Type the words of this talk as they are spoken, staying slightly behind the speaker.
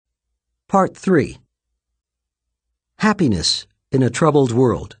Part 3. Happiness in a Troubled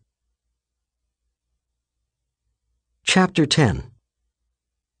World. Chapter 10.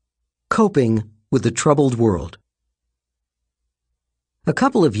 Coping with the Troubled World. A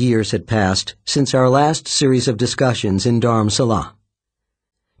couple of years had passed since our last series of discussions in Dharamsala.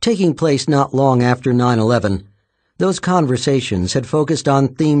 Taking place not long after 9/11, those conversations had focused on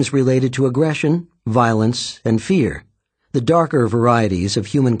themes related to aggression, violence, and fear, the darker varieties of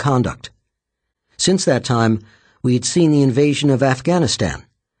human conduct. Since that time, we had seen the invasion of Afghanistan,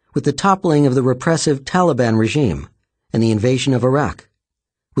 with the toppling of the repressive Taliban regime, and the invasion of Iraq,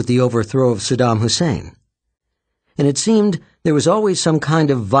 with the overthrow of Saddam Hussein. And it seemed there was always some kind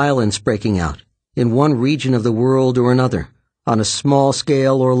of violence breaking out, in one region of the world or another, on a small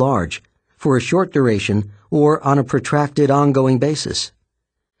scale or large, for a short duration or on a protracted ongoing basis.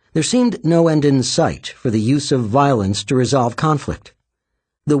 There seemed no end in sight for the use of violence to resolve conflict.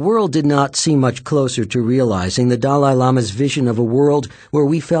 The world did not seem much closer to realizing the Dalai Lama's vision of a world where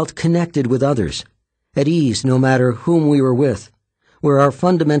we felt connected with others, at ease no matter whom we were with, where our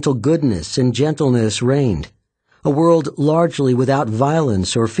fundamental goodness and gentleness reigned, a world largely without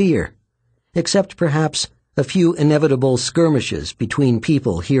violence or fear, except perhaps a few inevitable skirmishes between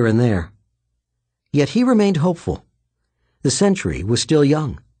people here and there. Yet he remained hopeful. The century was still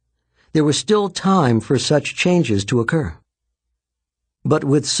young. There was still time for such changes to occur. But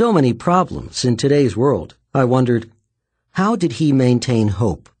with so many problems in today's world, I wondered, how did he maintain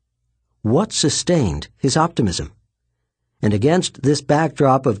hope? What sustained his optimism? And against this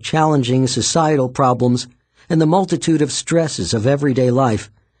backdrop of challenging societal problems and the multitude of stresses of everyday life,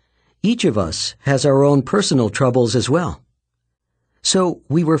 each of us has our own personal troubles as well. So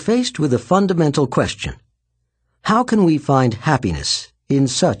we were faced with a fundamental question. How can we find happiness in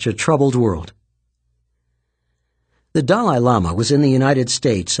such a troubled world? The Dalai Lama was in the United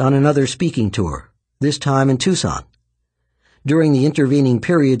States on another speaking tour, this time in Tucson. During the intervening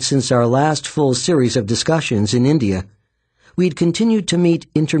period since our last full series of discussions in India, we had continued to meet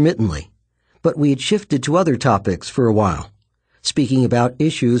intermittently, but we had shifted to other topics for a while, speaking about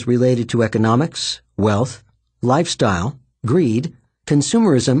issues related to economics, wealth, lifestyle, greed,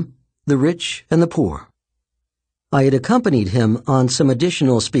 consumerism, the rich and the poor. I had accompanied him on some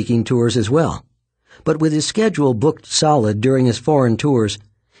additional speaking tours as well, but with his schedule booked solid during his foreign tours,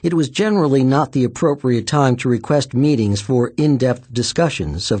 it was generally not the appropriate time to request meetings for in-depth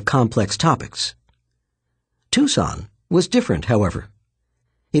discussions of complex topics. Tucson was different, however.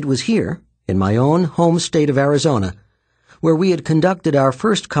 It was here, in my own home state of Arizona, where we had conducted our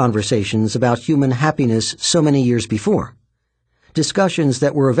first conversations about human happiness so many years before, discussions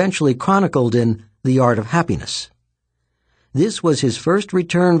that were eventually chronicled in The Art of Happiness. This was his first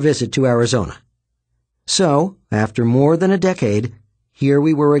return visit to Arizona. So, after more than a decade, here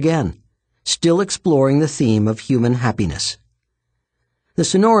we were again, still exploring the theme of human happiness. The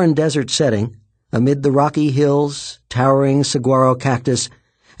Sonoran Desert setting, amid the rocky hills, towering saguaro cactus,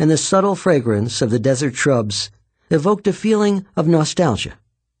 and the subtle fragrance of the desert shrubs, evoked a feeling of nostalgia.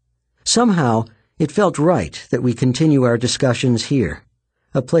 Somehow, it felt right that we continue our discussions here,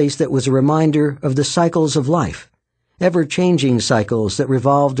 a place that was a reminder of the cycles of life, ever-changing cycles that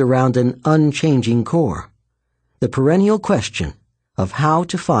revolved around an unchanging core, the perennial question of how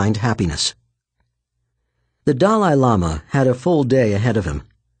to find happiness. The Dalai Lama had a full day ahead of him.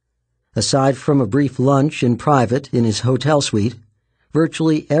 Aside from a brief lunch in private in his hotel suite,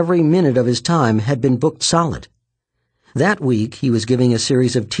 virtually every minute of his time had been booked solid. That week he was giving a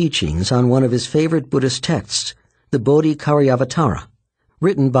series of teachings on one of his favorite Buddhist texts, the Bodhicharyavatara,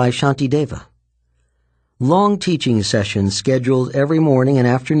 written by Shantideva. Long teaching sessions scheduled every morning and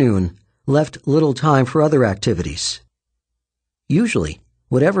afternoon left little time for other activities. Usually,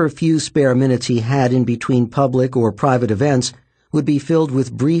 whatever few spare minutes he had in between public or private events would be filled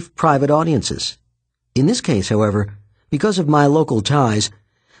with brief private audiences. In this case, however, because of my local ties,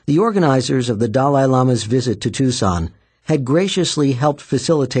 the organizers of the Dalai Lama's visit to Tucson had graciously helped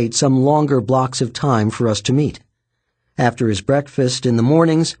facilitate some longer blocks of time for us to meet, after his breakfast in the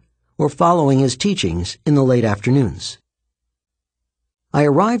mornings or following his teachings in the late afternoons. I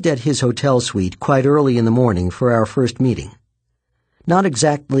arrived at his hotel suite quite early in the morning for our first meeting. Not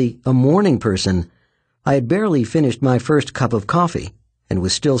exactly a morning person, I had barely finished my first cup of coffee and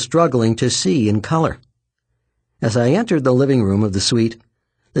was still struggling to see in color. As I entered the living room of the suite,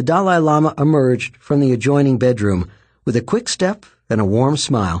 the Dalai Lama emerged from the adjoining bedroom with a quick step and a warm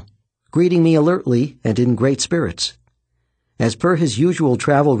smile, greeting me alertly and in great spirits. As per his usual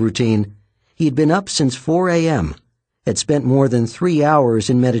travel routine, he had been up since 4 a.m., had spent more than 3 hours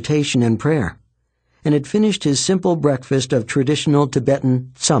in meditation and prayer, and had finished his simple breakfast of traditional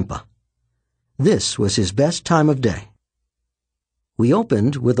Tibetan tsampa, This was his best time of day. We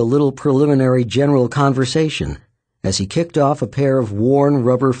opened with a little preliminary general conversation as he kicked off a pair of worn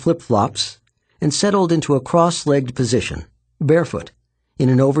rubber flip-flops and settled into a cross-legged position, barefoot, in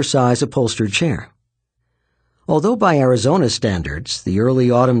an oversized upholstered chair. Although by Arizona standards the early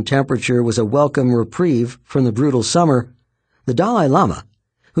autumn temperature was a welcome reprieve from the brutal summer, the Dalai Lama,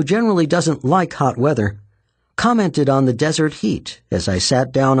 who generally doesn't like hot weather, commented on the desert heat as I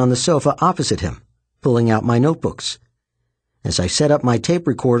sat down on the sofa opposite him, pulling out my notebooks. As I set up my tape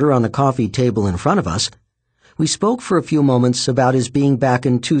recorder on the coffee table in front of us, we spoke for a few moments about his being back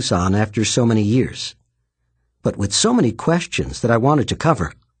in Tucson after so many years. But with so many questions that I wanted to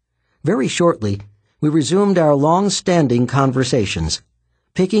cover, very shortly we resumed our long-standing conversations,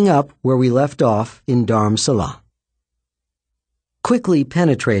 picking up where we left off in Dharamsala. Quickly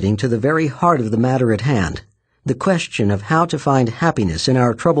penetrating to the very heart of the matter at hand, the question of how to find happiness in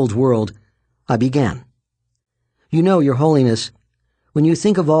our troubled world, I began. You know, Your Holiness, when you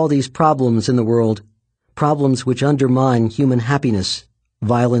think of all these problems in the world, problems which undermine human happiness,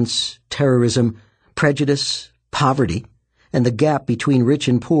 violence, terrorism, prejudice, poverty, and the gap between rich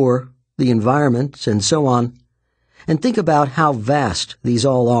and poor, the environment, and so on, and think about how vast these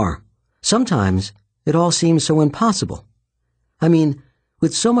all are, sometimes it all seems so impossible. I mean,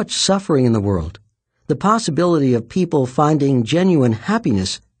 with so much suffering in the world, the possibility of people finding genuine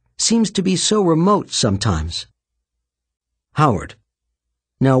happiness seems to be so remote sometimes. Howard,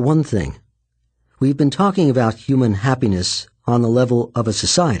 now one thing. We've been talking about human happiness on the level of a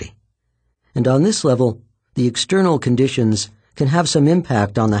society, and on this level, the external conditions can have some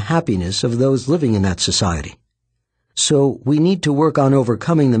impact on the happiness of those living in that society. So we need to work on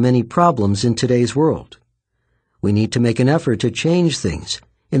overcoming the many problems in today's world. We need to make an effort to change things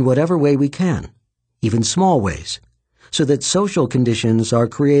in whatever way we can, even small ways, so that social conditions are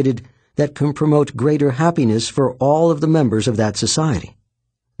created that can promote greater happiness for all of the members of that society.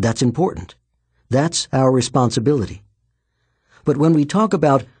 That's important. That's our responsibility. But when we talk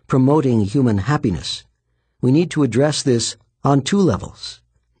about promoting human happiness, we need to address this on two levels,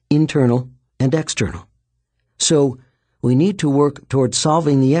 internal and external. So, we need to work toward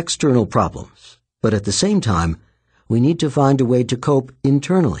solving the external problems, but at the same time, we need to find a way to cope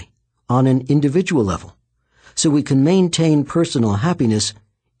internally, on an individual level, so we can maintain personal happiness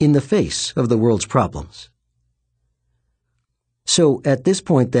in the face of the world's problems. So, at this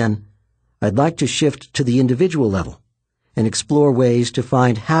point then, I'd like to shift to the individual level and explore ways to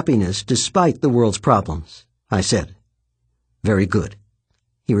find happiness despite the world's problems, I said. Very good,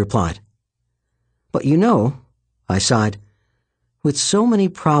 he replied. But you know, I sighed, with so many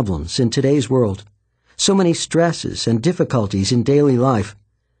problems in today's world, so many stresses and difficulties in daily life,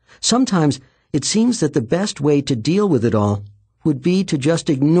 sometimes it seems that the best way to deal with it all would be to just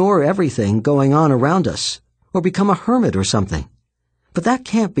ignore everything going on around us, or become a hermit or something. But that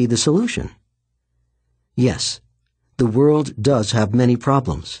can't be the solution. Yes, the world does have many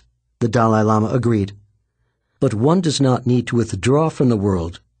problems, the Dalai Lama agreed. But one does not need to withdraw from the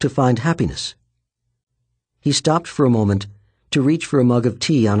world to find happiness. He stopped for a moment to reach for a mug of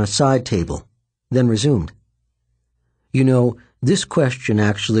tea on a side table, then resumed. You know, this question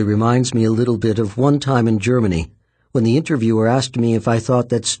actually reminds me a little bit of one time in Germany when the interviewer asked me if I thought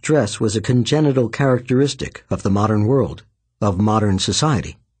that stress was a congenital characteristic of the modern world, of modern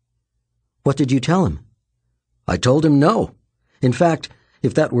society. What did you tell him? I told him no. In fact,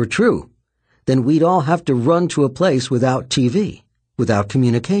 if that were true, then we'd all have to run to a place without TV, without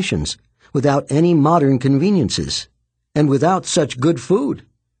communications, without any modern conveniences, and without such good food,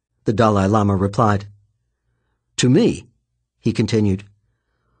 the Dalai Lama replied. To me, he continued,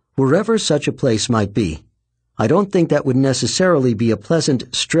 wherever such a place might be, I don't think that would necessarily be a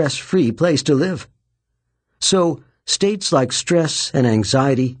pleasant, stress-free place to live. So, states like stress and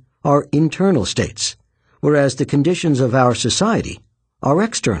anxiety are internal states, whereas the conditions of our society are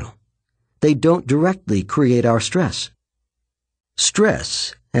external. They don't directly create our stress.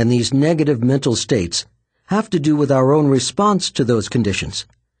 Stress and these negative mental states have to do with our own response to those conditions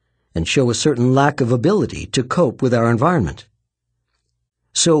and show a certain lack of ability to cope with our environment.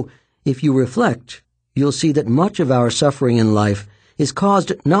 So, if you reflect, you'll see that much of our suffering in life is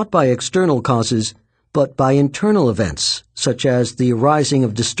caused not by external causes, but by internal events, such as the arising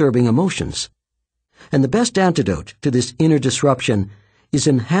of disturbing emotions. And the best antidote to this inner disruption is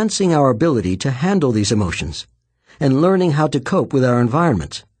enhancing our ability to handle these emotions and learning how to cope with our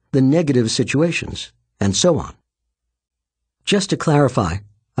environment, the negative situations, and so on. Just to clarify,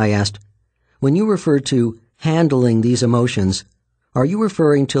 I asked, when you refer to handling these emotions, are you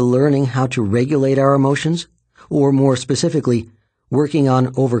referring to learning how to regulate our emotions? Or more specifically, working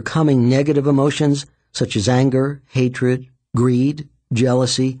on overcoming negative emotions such as anger, hatred, greed,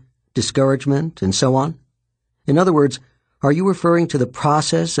 jealousy, discouragement, and so on? In other words, are you referring to the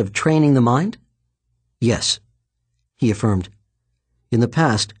process of training the mind? Yes, he affirmed. In the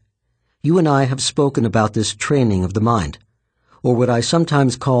past, you and I have spoken about this training of the mind, or what I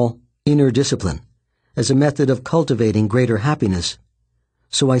sometimes call inner discipline, as a method of cultivating greater happiness.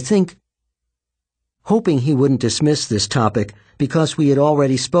 So I think, hoping he wouldn't dismiss this topic because we had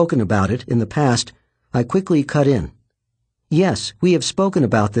already spoken about it in the past, I quickly cut in. Yes, we have spoken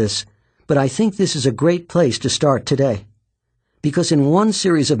about this, but I think this is a great place to start today. Because in one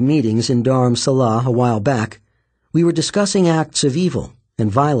series of meetings in Dharamsala a while back, we were discussing acts of evil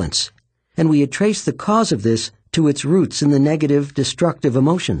and violence, and we had traced the cause of this to its roots in the negative, destructive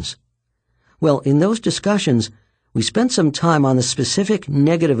emotions. Well, in those discussions, we spent some time on the specific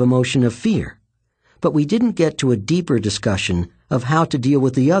negative emotion of fear, but we didn't get to a deeper discussion of how to deal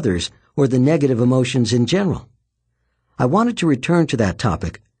with the others or the negative emotions in general. I wanted to return to that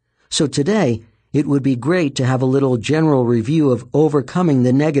topic, so today it would be great to have a little general review of overcoming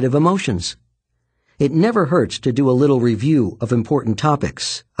the negative emotions. It never hurts to do a little review of important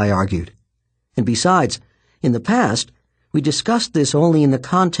topics, I argued. And besides, in the past, we discussed this only in the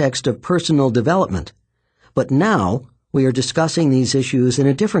context of personal development, but now we are discussing these issues in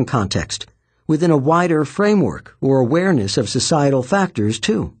a different context, within a wider framework or awareness of societal factors,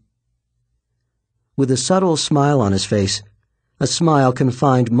 too. With a subtle smile on his face, a smile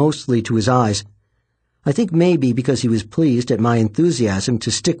confined mostly to his eyes, I think maybe because he was pleased at my enthusiasm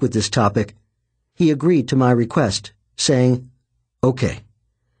to stick with this topic, he agreed to my request, saying, "Okay.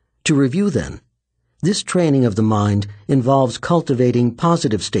 To review then, this training of the mind involves cultivating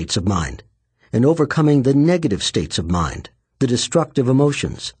positive states of mind and overcoming the negative states of mind, the destructive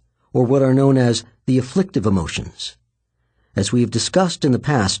emotions, or what are known as the afflictive emotions. As we have discussed in the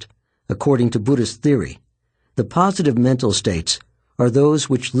past, according to Buddhist theory, the positive mental states are those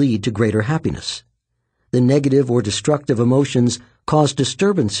which lead to greater happiness. The negative or destructive emotions cause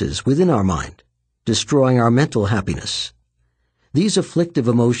disturbances within our mind, destroying our mental happiness. These afflictive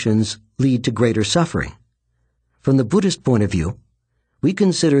emotions lead to greater suffering. From the Buddhist point of view, we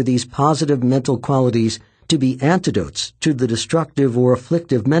consider these positive mental qualities to be antidotes to the destructive or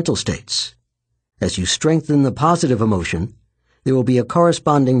afflictive mental states. As you strengthen the positive emotion, there will be a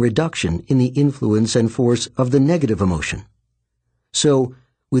corresponding reduction in the influence and force of the negative emotion. So,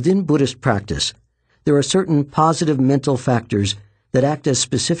 within Buddhist practice, there are certain positive mental factors that act as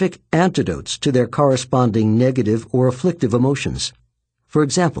specific antidotes to their corresponding negative or afflictive emotions. For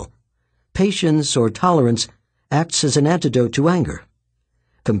example, patience or tolerance acts as an antidote to anger.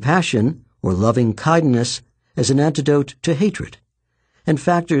 Compassion or loving kindness as an antidote to hatred. And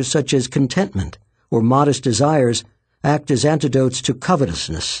factors such as contentment or modest desires act as antidotes to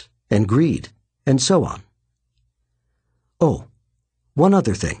covetousness and greed, and so on. Oh, one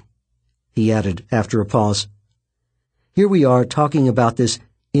other thing, he added after a pause. Here we are talking about this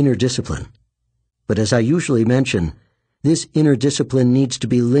inner discipline. But as I usually mention, this inner discipline needs to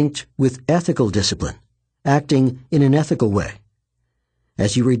be linked with ethical discipline, acting in an ethical way.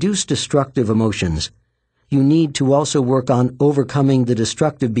 As you reduce destructive emotions, you need to also work on overcoming the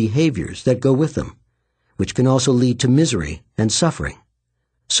destructive behaviors that go with them, which can also lead to misery and suffering.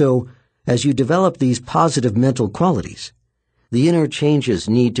 So, as you develop these positive mental qualities, the inner changes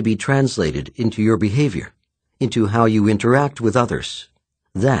need to be translated into your behavior, into how you interact with others.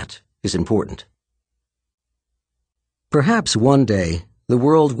 That is important. Perhaps one day, the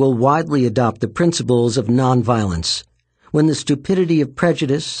world will widely adopt the principles of nonviolence, when the stupidity of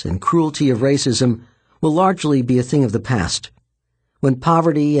prejudice and cruelty of racism will largely be a thing of the past, when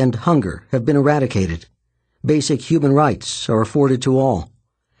poverty and hunger have been eradicated, basic human rights are afforded to all,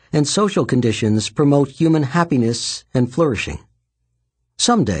 and social conditions promote human happiness and flourishing.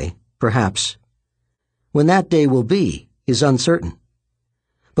 Someday, perhaps. When that day will be is uncertain.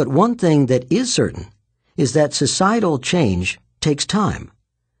 But one thing that is certain is that societal change takes time.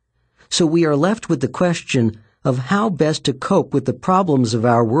 So we are left with the question of how best to cope with the problems of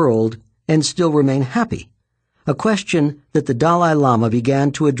our world and still remain happy, a question that the Dalai Lama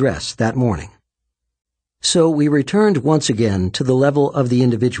began to address that morning. So we returned once again to the level of the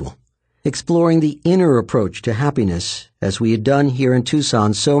individual, exploring the inner approach to happiness as we had done here in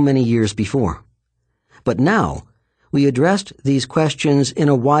Tucson so many years before. But now, we addressed these questions in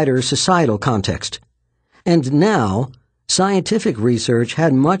a wider societal context. And now, scientific research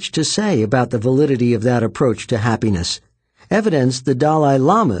had much to say about the validity of that approach to happiness, evidence the Dalai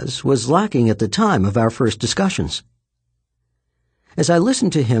Lama's was lacking at the time of our first discussions. As I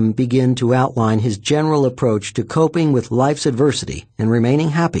listened to him begin to outline his general approach to coping with life's adversity and remaining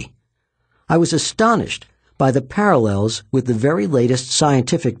happy, I was astonished by the parallels with the very latest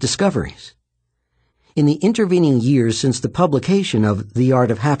scientific discoveries. In the intervening years since the publication of The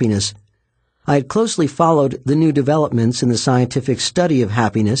Art of Happiness, I had closely followed the new developments in the scientific study of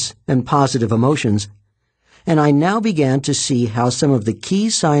happiness and positive emotions, and I now began to see how some of the key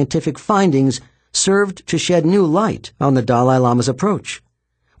scientific findings served to shed new light on the Dalai Lama's approach,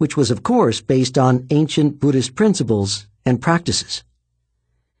 which was of course based on ancient Buddhist principles and practices.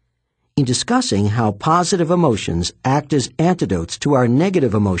 In discussing how positive emotions act as antidotes to our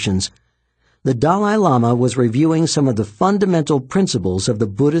negative emotions, the Dalai Lama was reviewing some of the fundamental principles of the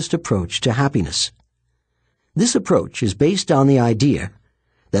Buddhist approach to happiness. This approach is based on the idea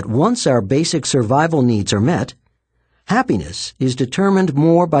that once our basic survival needs are met, happiness is determined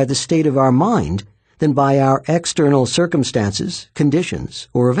more by the state of our mind than by our external circumstances, conditions,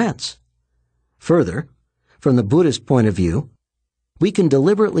 or events. Further, from the Buddhist point of view, we can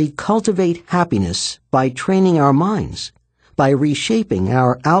deliberately cultivate happiness by training our minds, by reshaping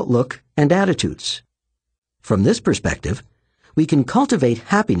our outlook and attitudes. From this perspective, we can cultivate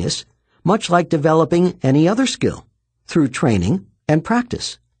happiness much like developing any other skill, through training and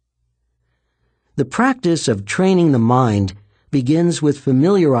practice. The practice of training the mind begins with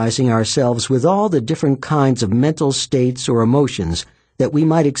familiarizing ourselves with all the different kinds of mental states or emotions that we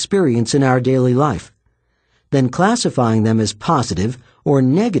might experience in our daily life, then classifying them as positive or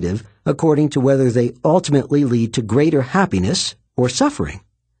negative according to whether they ultimately lead to greater happiness or suffering.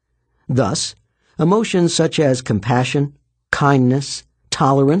 Thus, emotions such as compassion, kindness,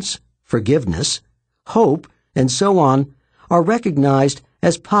 tolerance, forgiveness, hope, and so on are recognized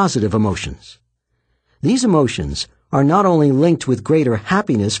as positive emotions. These emotions are not only linked with greater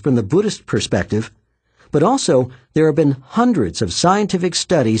happiness from the Buddhist perspective, but also there have been hundreds of scientific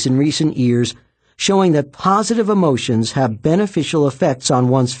studies in recent years showing that positive emotions have beneficial effects on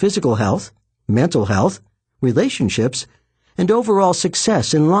one's physical health, mental health, relationships, and overall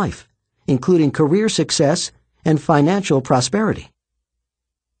success in life, including career success and financial prosperity.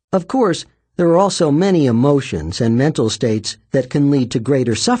 Of course, there are also many emotions and mental states that can lead to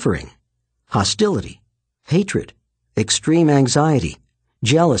greater suffering: hostility, hatred, extreme anxiety,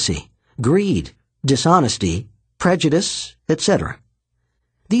 jealousy, greed, dishonesty, prejudice, etc.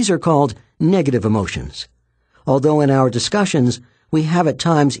 These are called negative emotions, although in our discussions we have at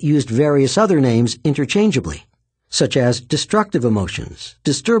times used various other names interchangeably, such as destructive emotions,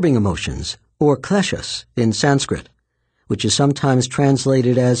 disturbing emotions, or kleshas in Sanskrit, which is sometimes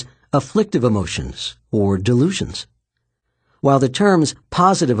translated as afflictive emotions or delusions. While the terms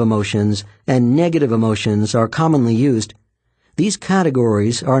positive emotions and negative emotions are commonly used, these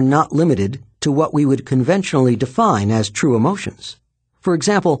categories are not limited to what we would conventionally define as true emotions. For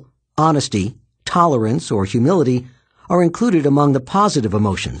example, honesty, tolerance, or humility are included among the positive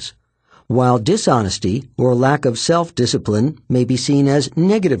emotions, while dishonesty or lack of self-discipline may be seen as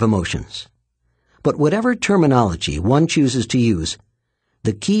negative emotions. But whatever terminology one chooses to use,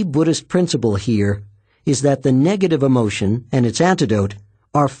 the key Buddhist principle here is that the negative emotion and its antidote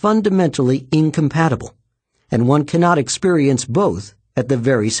are fundamentally incompatible, and one cannot experience both at the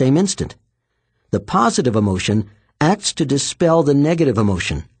very same instant. The positive emotion acts to dispel the negative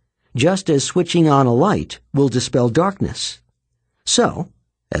emotion, just as switching on a light will dispel darkness. So,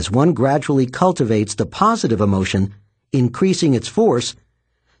 as one gradually cultivates the positive emotion, increasing its force,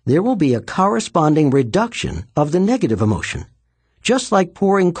 there will be a corresponding reduction of the negative emotion, just like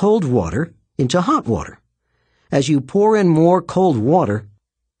pouring cold water into hot water. As you pour in more cold water,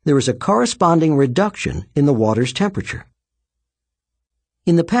 there is a corresponding reduction in the water's temperature.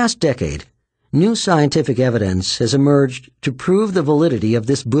 In the past decade, new scientific evidence has emerged to prove the validity of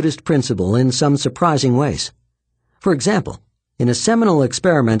this Buddhist principle in some surprising ways. For example, in a seminal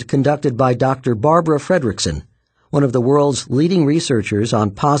experiment conducted by Dr. Barbara Fredrickson, one of the world's leading researchers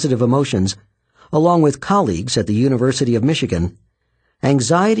on positive emotions, along with colleagues at the University of Michigan,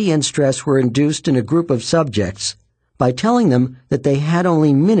 anxiety and stress were induced in a group of subjects by telling them that they had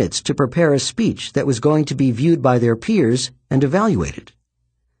only minutes to prepare a speech that was going to be viewed by their peers and evaluated.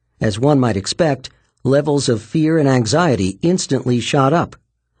 As one might expect, levels of fear and anxiety instantly shot up,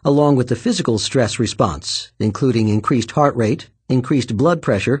 along with the physical stress response, including increased heart rate, increased blood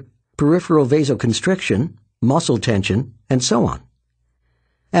pressure, peripheral vasoconstriction, muscle tension, and so on.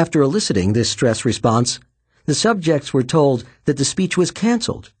 After eliciting this stress response, the subjects were told that the speech was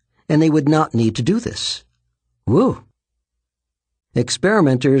canceled and they would not need to do this. Woo!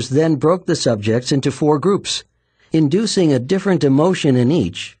 Experimenters then broke the subjects into 4 groups, inducing a different emotion in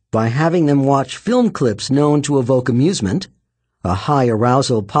each by having them watch film clips known to evoke amusement, a high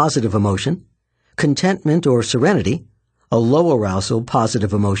arousal positive emotion, contentment or serenity, a low arousal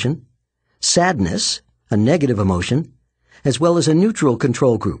positive emotion, sadness, a negative emotion, as well as a neutral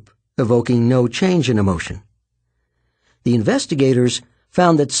control group, evoking no change in emotion. The investigators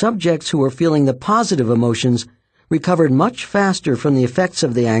found that subjects who were feeling the positive emotions recovered much faster from the effects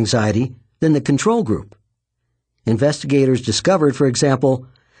of the anxiety than the control group. Investigators discovered, for example,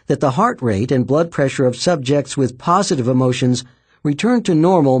 that the heart rate and blood pressure of subjects with positive emotions returned to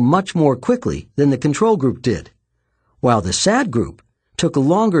normal much more quickly than the control group did, while the sad group took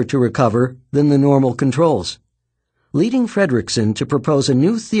longer to recover than the normal controls, leading Fredrickson to propose a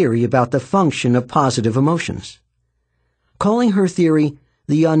new theory about the function of positive emotions. Calling her theory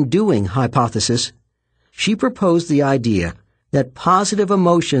the undoing hypothesis, she proposed the idea that positive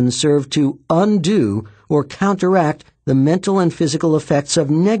emotions serve to undo or counteract the mental and physical effects of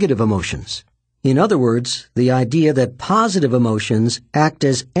negative emotions. In other words, the idea that positive emotions act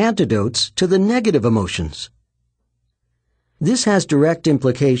as antidotes to the negative emotions. This has direct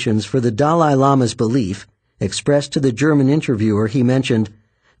implications for the Dalai Lama's belief, expressed to the German interviewer he mentioned,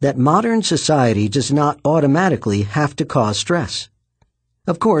 that modern society does not automatically have to cause stress.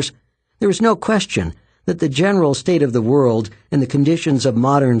 Of course, there is no question that the general state of the world and the conditions of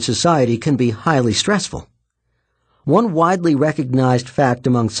modern society can be highly stressful. One widely recognized fact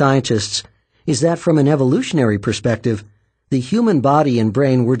among scientists is that from an evolutionary perspective, the human body and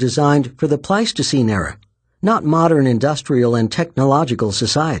brain were designed for the Pleistocene era, not modern industrial and technological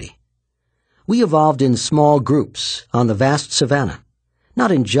society. We evolved in small groups on the vast savanna,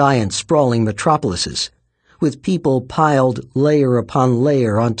 not in giant sprawling metropolises, with people piled layer upon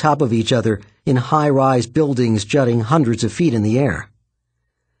layer on top of each other in high-rise buildings jutting hundreds of feet in the air.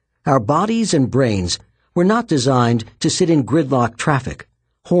 Our bodies and brains were not designed to sit in gridlock traffic,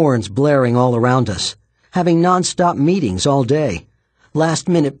 horns blaring all around us, having non-stop meetings all day,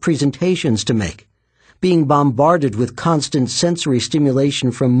 last-minute presentations to make, being bombarded with constant sensory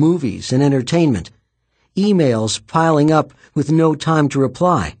stimulation from movies and entertainment, emails piling up with no time to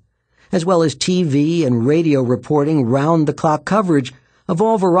reply, as well as TV and radio reporting round-the-clock coverage of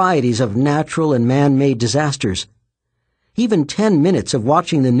all varieties of natural and man-made disasters. Even 10 minutes of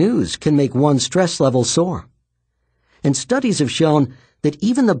watching the news can make one's stress level soar. And studies have shown that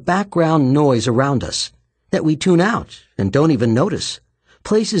even the background noise around us, that we tune out and don't even notice,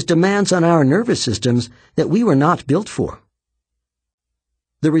 places demands on our nervous systems that we were not built for.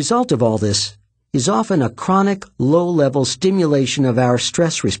 The result of all this is often a chronic, low-level stimulation of our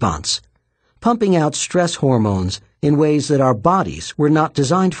stress response, pumping out stress hormones in ways that our bodies were not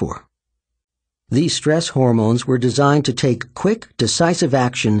designed for. These stress hormones were designed to take quick, decisive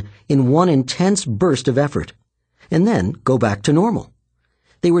action in one intense burst of effort, and then go back to normal.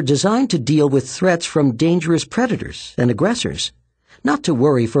 They were designed to deal with threats from dangerous predators and aggressors, not to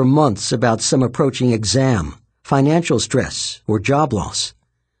worry for months about some approaching exam, financial stress, or job loss.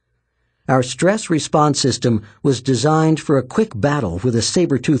 Our stress response system was designed for a quick battle with a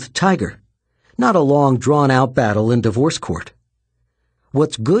saber-toothed tiger, not a long, drawn-out battle in divorce court.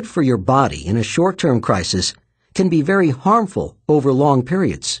 What's good for your body in a short-term crisis can be very harmful over long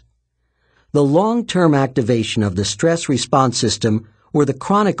periods. The long-term activation of the stress response system or the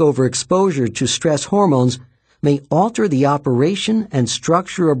chronic overexposure to stress hormones may alter the operation and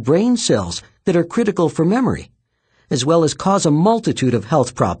structure of brain cells that are critical for memory, as well as cause a multitude of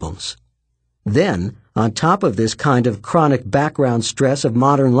health problems. Then, on top of this kind of chronic background stress of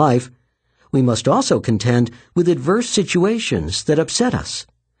modern life, we must also contend with adverse situations that upset us,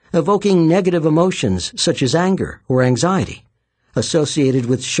 evoking negative emotions such as anger or anxiety, associated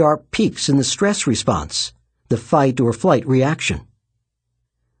with sharp peaks in the stress response, the fight or flight reaction.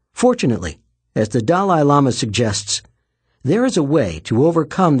 Fortunately, as the Dalai Lama suggests, there is a way to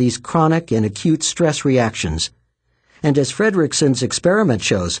overcome these chronic and acute stress reactions, and as Fredrickson's experiment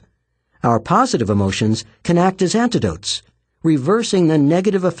shows, our positive emotions can act as antidotes, reversing the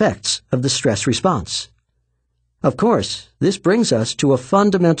negative effects of the stress response. Of course, this brings us to a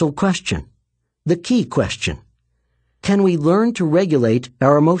fundamental question, the key question. Can we learn to regulate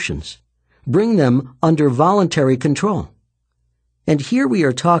our emotions, bring them under voluntary control? And here we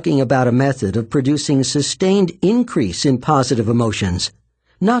are talking about a method of producing sustained increase in positive emotions,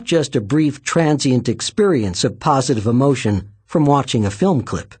 not just a brief transient experience of positive emotion from watching a film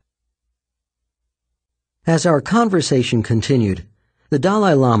clip. As our conversation continued, the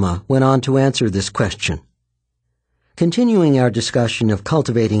Dalai Lama went on to answer this question. Continuing our discussion of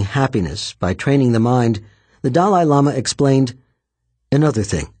cultivating happiness by training the mind, the Dalai Lama explained, "Another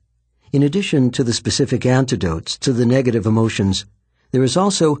thing. In addition to the specific antidotes to the negative emotions, there is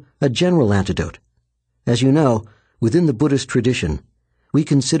also a general antidote. As you know, Within the Buddhist tradition, we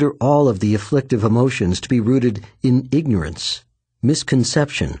consider all of the afflictive emotions to be rooted in ignorance,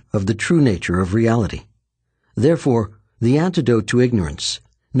 misconception of the true nature of reality. Therefore, the antidote to ignorance,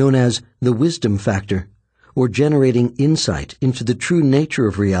 known as the wisdom factor, or generating insight into the true nature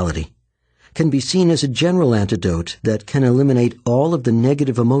of reality, can be seen as a general antidote that can eliminate all of the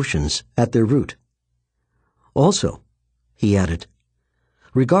negative emotions at their root. Also, he added,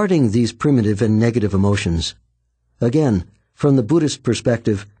 regarding these primitive and negative emotions, again, from the Buddhist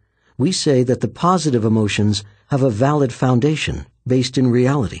perspective, we say that the positive emotions have a valid foundation based in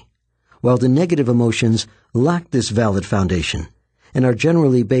reality, while the negative emotions lack this valid foundation and are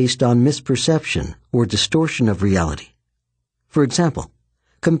generally based on misperception or distortion of reality. For example,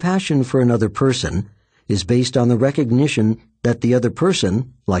 compassion for another person is based on the recognition that the other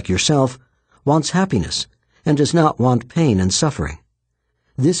person, like yourself, wants happiness and does not want pain and suffering.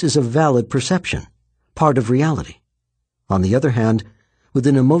 This is a valid perception, part of reality. On the other hand, with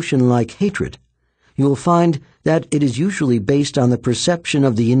an emotion like hatred, you will find that it is usually based on the perception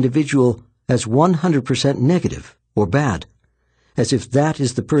of the individual as 100% negative or bad, as if that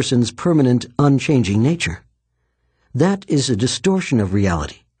is the person's permanent, unchanging nature. That is a distortion of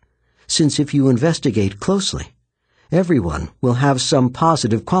reality, since if you investigate closely, everyone will have some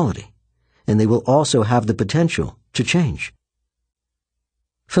positive quality, and they will also have the potential to change.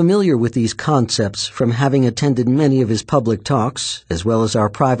 Familiar with these concepts from having attended many of his public talks, as well as our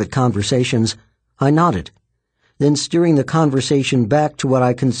private conversations, I nodded. Then, steering the conversation back to what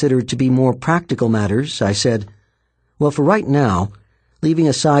I considered to be more practical matters, I said, well, for right now, leaving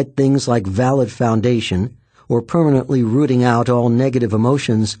aside things like valid foundation or permanently rooting out all negative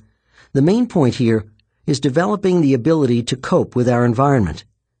emotions, the main point here is developing the ability to cope with our environment,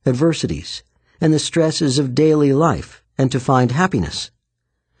 adversities, and the stresses of daily life, and to find happiness.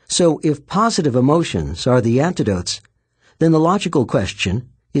 So if positive emotions are the antidotes, then the logical question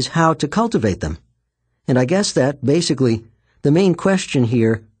is how to cultivate them. And I guess that, basically, the main question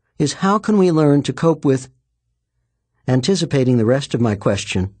here is how can we learn to cope with... Anticipating the rest of my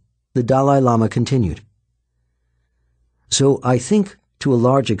question, the Dalai Lama continued. So I think, to a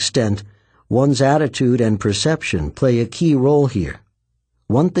large extent, one's attitude and perception play a key role here.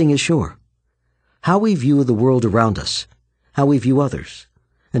 One thing is sure. How we view the world around us, how we view others,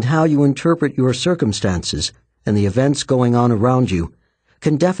 and how you interpret your circumstances and the events going on around you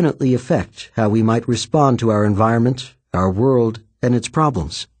can definitely affect how we might respond to our environment, our world, and its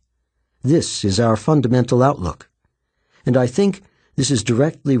problems. This is our fundamental outlook. And I think this is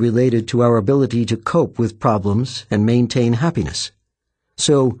directly related to our ability to cope with problems and maintain happiness.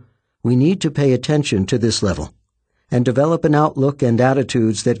 So, we need to pay attention to this level and develop an outlook and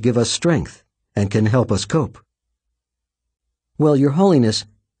attitudes that give us strength and can help us cope. Well, Your Holiness,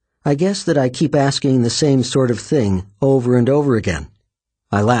 I guess that I keep asking the same sort of thing over and over again.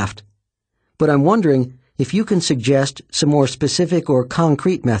 I laughed. But I'm wondering if you can suggest some more specific or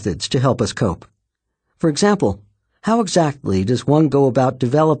concrete methods to help us cope. For example, how exactly does one go about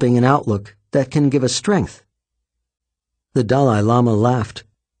developing an outlook that can give us strength? The Dalai Lama laughed.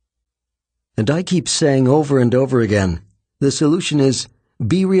 And I keep saying over and over again, the solution is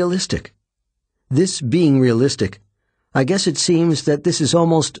be realistic. This being realistic, I guess it seems that this is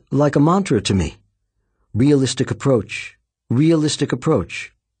almost like a mantra to me. Realistic approach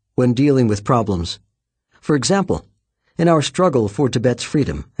when dealing with problems. For example, in our struggle for Tibet's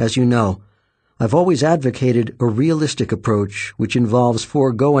freedom, as you know, I've always advocated a realistic approach which involves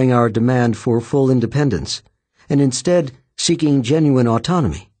foregoing our demand for full independence and instead seeking genuine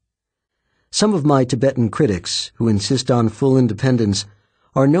autonomy. Some of my Tibetan critics, who insist on full independence,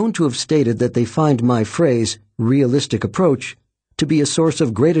 are known to have stated that they find my phrase, realistic approach, to be a source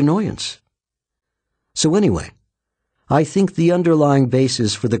of great annoyance. So anyway, I think the underlying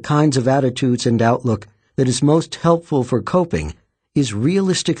basis for the kinds of attitudes and outlook that is most helpful for coping is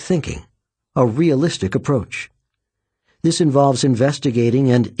realistic thinking, a realistic approach. This involves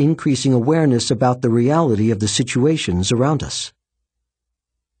investigating and increasing awareness about the reality of the situations around us.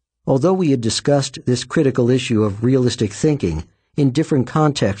 Although we had discussed this critical issue of realistic thinking in different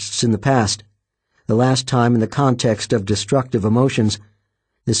contexts in the past, the last time in the context of destructive emotions,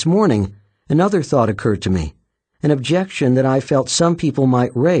 this morning another thought occurred to me, an objection that I felt some people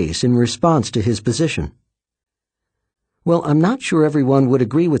might raise in response to his position. Well, I'm not sure everyone would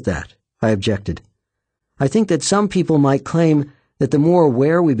agree with that, I objected. I think that some people might claim that the more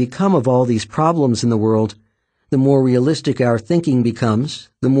aware we become of all these problems in the world, the more realistic our thinking becomes,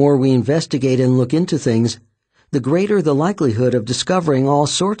 the more we investigate and look into things, the greater the likelihood of discovering all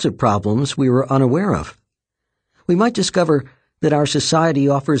sorts of problems we were unaware of. We might discover that our society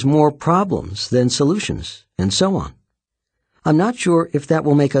offers more problems than solutions, and so on. I'm not sure if that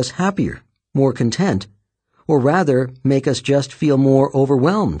will make us happier, more content, or rather make us just feel more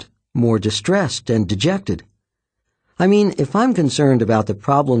overwhelmed, more distressed and dejected. I mean, if I'm concerned about the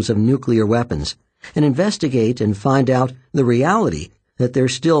problems of nuclear weapons and investigate and find out the reality that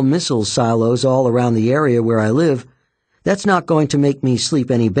there's still missile silos all around the area where I live, that's not going to make me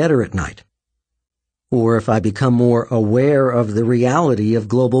sleep any better at night. Or if I become more aware of the reality of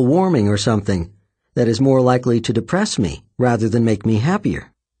global warming or something, that is more likely to depress me rather than make me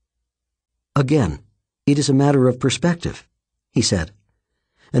happier. Again, it is a matter of perspective, he said,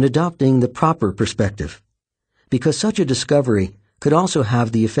 and adopting the proper perspective, because such a discovery could also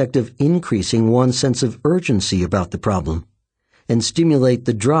have the effect of increasing one's sense of urgency about the problem and stimulate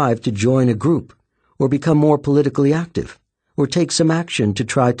the drive to join a group or become more politically active or take some action to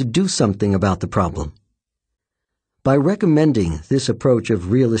try to do something about the problem. By recommending this approach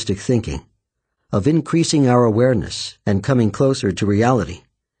of realistic thinking, of increasing our awareness and coming closer to reality,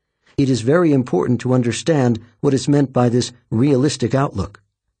 it is very important to understand what is meant by this realistic outlook.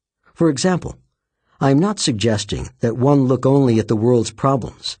 For example, I am not suggesting that one look only at the world's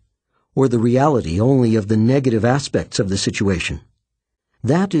problems, or the reality only of the negative aspects of the situation.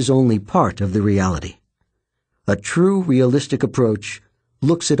 That is only part of the reality. A true realistic approach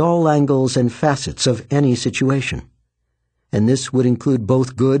looks at all angles and facets of any situation, and this would include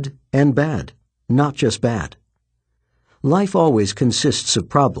both good and bad, not just bad. Life always consists of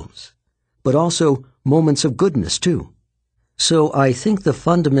problems, but also moments of goodness too. So I think the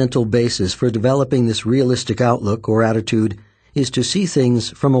fundamental basis for developing this realistic outlook or attitude is to see things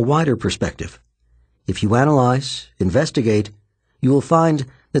from a wider perspective. If you analyze, investigate, you will find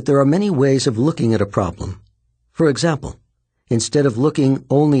that there are many ways of looking at a problem. For example, instead of looking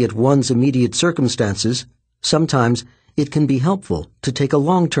only at one's immediate circumstances, sometimes it can be helpful to take a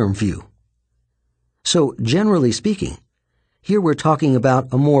long-term view. So, generally speaking, here we're talking about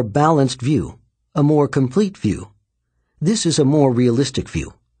a more balanced view, a more complete view. This is a more realistic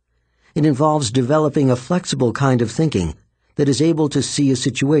view. It involves developing a flexible kind of thinking that is able to see a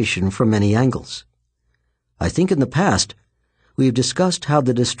situation from many angles. I think in the past, we have discussed how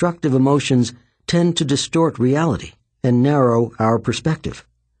the destructive emotions tend to distort reality and narrow our perspective.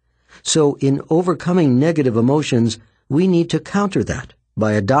 So in overcoming negative emotions, we need to counter that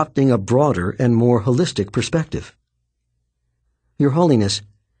by adopting a broader and more holistic perspective. Your Holiness,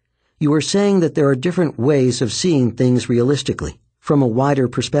 you are saying that there are different ways of seeing things realistically, from a wider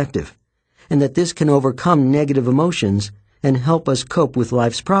perspective, and that this can overcome negative emotions and help us cope with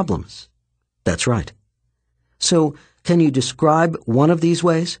life's problems. That's right. So, can you describe one of these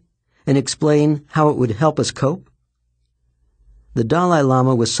ways and explain how it would help us cope? The Dalai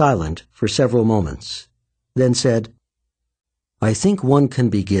Lama was silent for several moments, then said, I think one can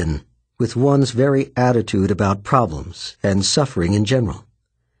begin with one's very attitude about problems and suffering in general.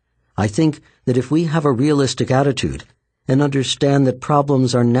 I think that if we have a realistic attitude and understand that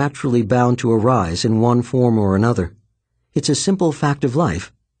problems are naturally bound to arise in one form or another, it's a simple fact of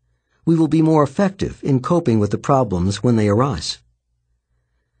life, we will be more effective in coping with the problems when they arise.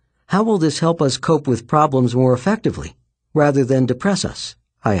 How will this help us cope with problems more effectively, rather than depress us?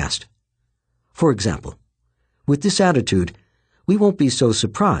 I asked. For example, with this attitude, we won't be so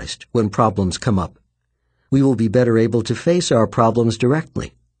surprised when problems come up. We will be better able to face our problems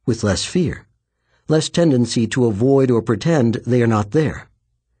directly, with less fear, less tendency to avoid or pretend they are not there.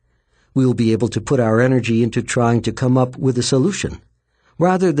 We will be able to put our energy into trying to come up with a solution,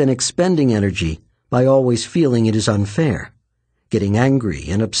 rather than expending energy by always feeling it is unfair, getting angry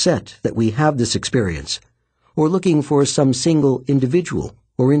and upset that we have this experience, or looking for some single individual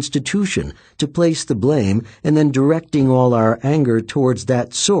or institution to place the blame and then directing all our anger towards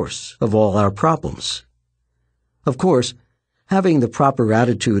that source of all our problems. Of course, having the proper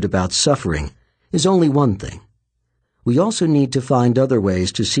attitude about suffering is only one thing. We also need to find other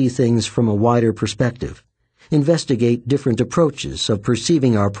ways to see things from a wider perspective, investigate different approaches of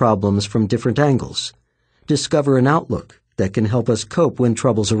perceiving our problems from different angles, discover an outlook that can help us cope when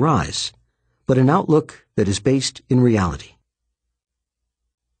troubles arise, but an outlook that is based in reality.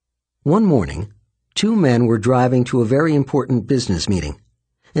 One morning, two men were driving to a very important business meeting,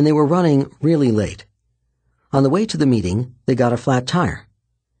 and they were running really late. On the way to the meeting, they got a flat tire.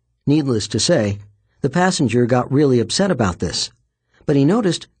 Needless to say, the passenger got really upset about this, but he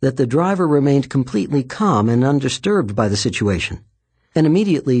noticed that the driver remained completely calm and undisturbed by the situation, and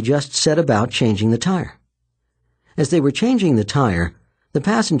immediately just set about changing the tire. As they were changing the tire, the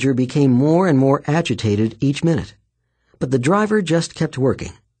passenger became more and more agitated each minute, but the driver just kept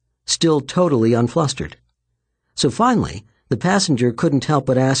working, still totally unflustered. So finally, The passenger couldn't help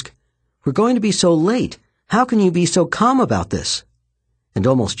but ask, "We're going to be so late. How can you be so calm about this?" And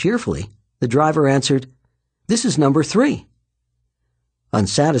almost cheerfully, the driver answered, "This is number 3.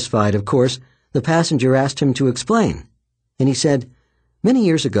 Unsatisfied, of course, the passenger asked him to explain, and he said, "Many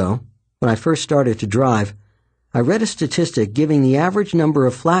years ago, when I first started to drive, I read a statistic giving the average number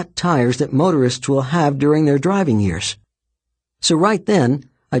of flat tires that motorists will have during their driving years. So right then,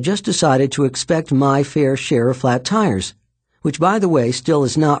 I just decided to expect my fair share of flat tires, which by the way still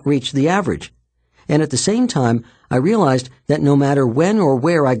has not reached the average. And at the same time, I realized that no matter when or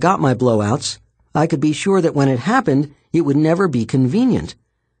where I got my blowouts, I could be sure that when it happened, it would never be convenient.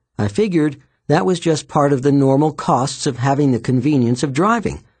 I figured that was just part of the normal costs of having the convenience of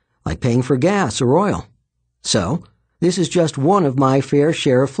driving, like paying for gas or oil. So, this is just one of my fair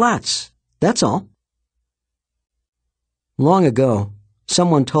share of flats. That's all." Long ago,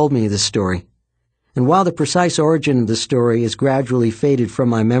 someone told me this story, and while the precise origin of the story has gradually faded from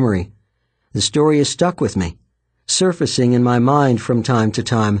my memory, the story has stuck with me, surfacing in my mind from time to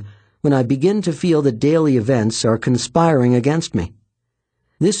time when I begin to feel that daily events are conspiring against me.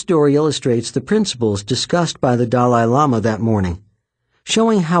 This story illustrates the principles discussed by the Dalai Lama that morning,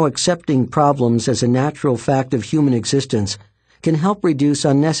 showing how accepting problems as a natural fact of human existence can help reduce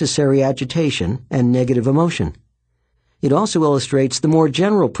unnecessary agitation and negative emotion. It also illustrates the more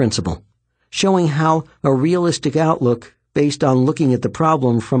general principle, showing how a realistic outlook based on looking at the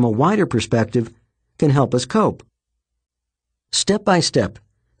problem from a wider perspective can help us cope. Step by step,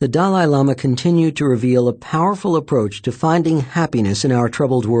 the Dalai Lama continued to reveal a powerful approach to finding happiness in our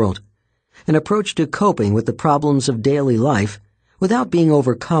troubled world, an approach to coping with the problems of daily life without being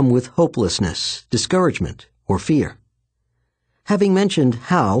overcome with hopelessness, discouragement, or fear. Having mentioned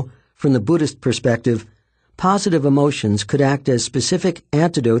how, from the Buddhist perspective, positive emotions could act as specific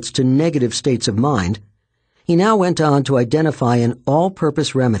antidotes to negative states of mind, he now went on to identify an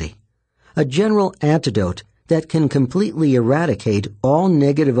all-purpose remedy, a general antidote that can completely eradicate all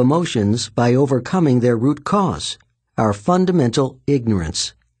negative emotions by overcoming their root cause, our fundamental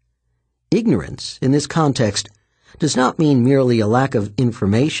ignorance. Ignorance, in this context, does not mean merely a lack of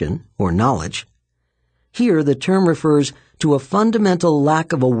information or knowledge. Here, the term refers to a fundamental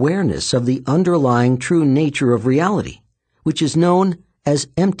lack of awareness of the underlying true nature of reality, which is known as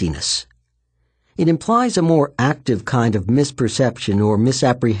emptiness. It implies a more active kind of misperception or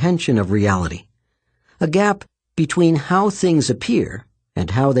misapprehension of reality, a gap between how things appear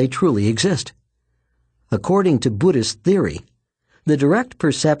and how they truly exist. According to Buddhist theory, the direct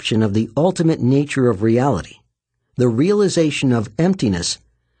perception of the ultimate nature of reality, the realization of emptiness,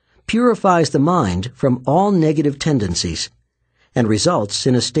 purifies the mind from all negative tendencies and results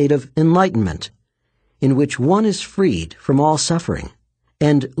in a state of enlightenment, in which one is freed from all suffering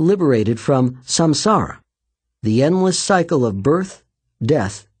and liberated from samsara, the endless cycle of birth,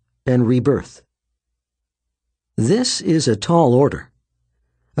 death, and rebirth. This is a tall order.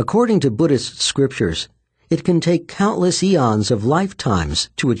 According to Buddhist scriptures, it can take countless eons of lifetimes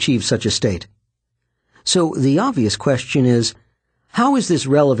to achieve such a state. So the obvious question is, how is this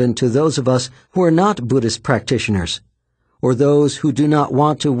relevant to those of us who are not Buddhist practitioners, or those who do not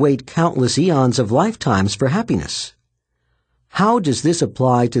want to wait countless eons of lifetimes for happiness? How does this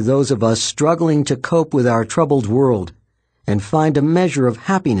apply to those of us struggling to cope with our troubled world and find a measure of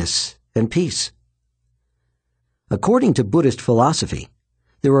happiness and peace? According to Buddhist philosophy,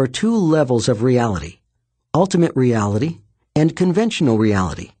 there are 2 levels of reality: ultimate reality and conventional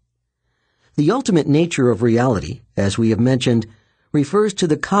reality. The ultimate nature of reality, as we have mentioned, refers to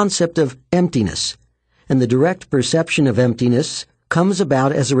the concept of emptiness, and the direct perception of emptiness comes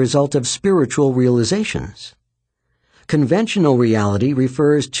about as a result of spiritual realizations. Conventional reality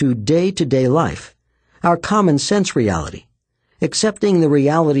refers to day-to-day life, our common sense reality, accepting the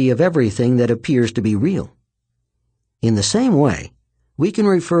reality of everything that appears to be real. In the same way, we can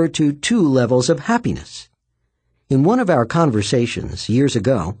refer to 2 levels of happiness. In one of our conversations years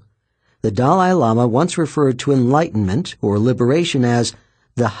ago, the Dalai Lama once referred to enlightenment or liberation as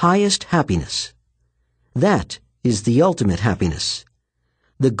the highest happiness. That is the ultimate happiness.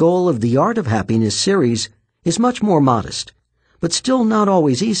 The goal of the Art of Happiness series is much more modest, but still not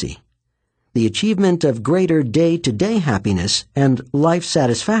always easy: the achievement of greater day-to-day happiness and life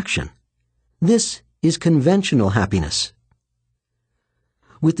satisfaction. This is conventional happiness.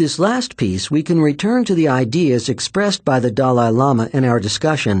 With this last piece, we can return to the ideas expressed by the Dalai Lama in our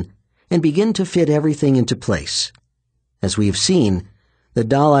discussion and begin to fit everything into place. As we have seen, the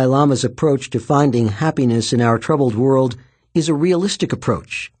Dalai Lama's approach to finding happiness in our troubled world is a realistic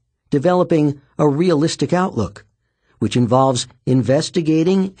approach, developing a realistic outlook, which involves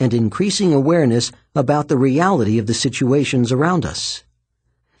investigating and increasing awareness about the reality of the situations around us.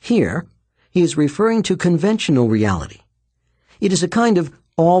 Here, he is referring to conventional reality. It is a kind of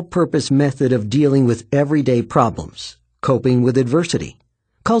all-purpose method of dealing with everyday problems, coping with adversity,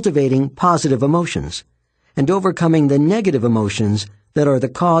 cultivating positive emotions, and overcoming the negative emotions that are the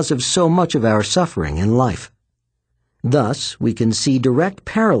cause of so much of our suffering in life. Thus, we can see direct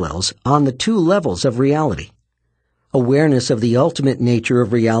parallels on the two levels of reality. Awareness of the ultimate nature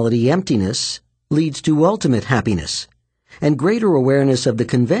of reality emptiness leads to ultimate happiness, and greater awareness of the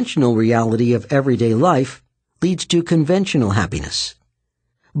conventional reality of everyday life leads to conventional happiness.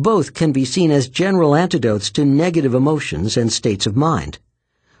 Both can be seen as general antidotes to negative emotions and states of mind,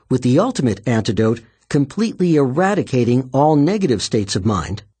 with the ultimate antidote completely eradicating all negative states of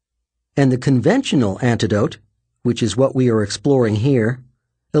mind, and the conventional antidote, which is what we are exploring here,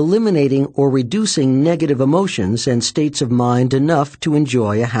 eliminating or reducing negative emotions and states of mind enough to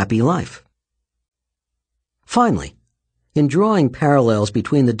enjoy a happy life. Finally, in drawing parallels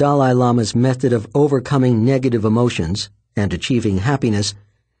between the Dalai Lama's method of overcoming negative emotions and achieving happiness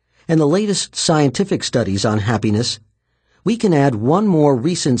and the latest scientific studies on happiness, we can add one more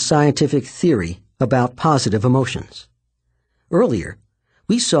recent scientific theory about positive emotions. Earlier,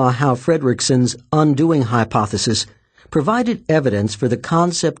 we saw how Fredrickson's undoing hypothesis provided evidence for the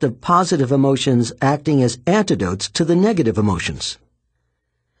concept of positive emotions acting as antidotes to the negative emotions.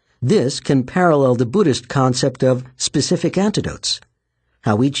 This can parallel the Buddhist concept of specific antidotes,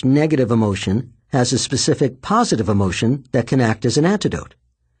 how each negative emotion has a specific positive emotion that can act as an antidote.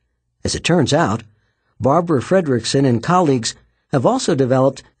 As it turns out, Barbara Fredrickson and colleagues have also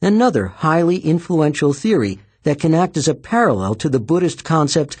developed another highly influential theory that can act as a parallel to the Buddhist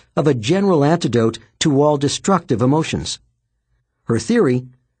concept of a general antidote to all destructive emotions. Her theory,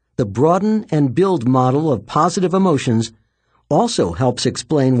 the broaden and build model of positive emotions, also helps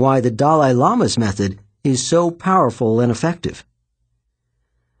explain why the Dalai Lama's method is so powerful and effective.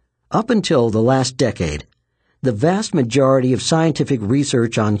 Up until the last decade, the vast majority of scientific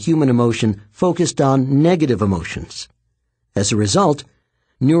research on human emotion focused on negative emotions. As a result,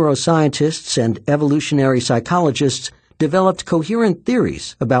 neuroscientists and evolutionary psychologists developed coherent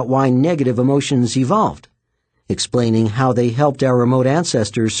theories about why negative emotions evolved, explaining how they helped our remote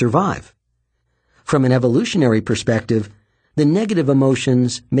ancestors survive. From an evolutionary perspective, the negative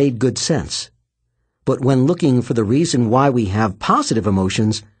emotions made good sense. But when looking for the reason why we have positive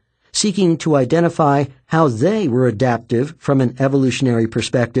emotions, seeking to identify how they were adaptive from an evolutionary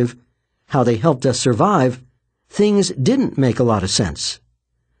perspective, how they helped us survive, things didn't make a lot of sense.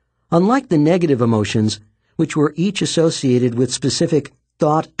 Unlike the negative emotions, which were each associated with specific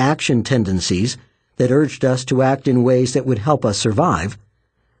thought-action tendencies that urged us to act in ways that would help us survive,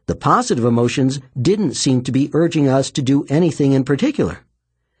 the positive emotions didn't seem to be urging us to do anything in particular.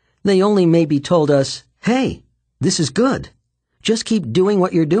 They only maybe told us, hey, this is good. Just keep doing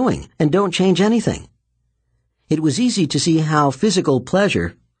what you're doing and don't change anything. It was easy to see how physical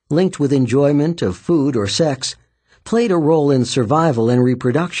pleasure, linked with enjoyment of food or sex, played a role in survival and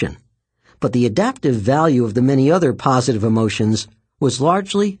reproduction, but the adaptive value of the many other positive emotions was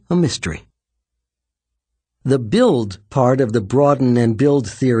largely a mystery. The build part of the broaden and build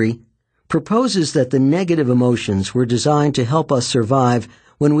theory proposes that the negative emotions were designed to help us survive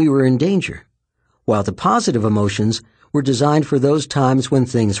when we were in danger, while the positive emotions were designed for those times when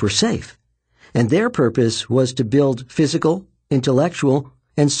things were safe, and their purpose was to build physical, intellectual,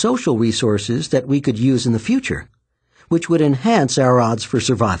 and social resources that we could use in the future, which would enhance our odds for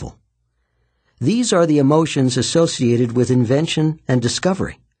survival. These are the emotions associated with invention and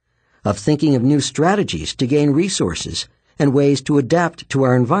discovery, of thinking of new strategies to gain resources and ways to adapt to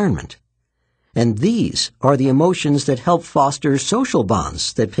our environment. And these are the emotions that help foster social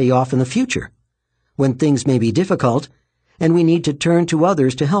bonds that pay off in the future, when things may be difficult and we need to turn to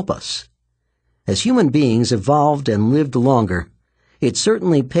others to help us. As human beings evolved and lived longer, it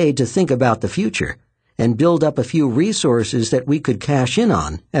certainly paid to think about the future and build up a few resources that we could cash in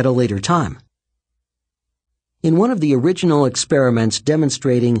on at a later time. In one of the original experiments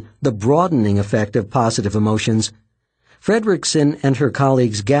demonstrating the broadening effect of positive emotions, Fredrickson and her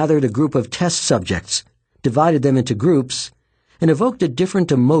colleagues gathered a group of test subjects, divided them into groups, and evoked a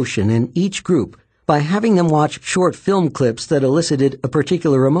different emotion in each group by having them watch short film clips that elicited a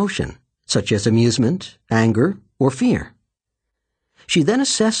particular emotion, such as amusement, anger, or fear. She then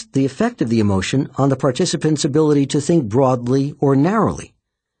assessed the effect of the emotion on the participants' ability to think broadly or narrowly,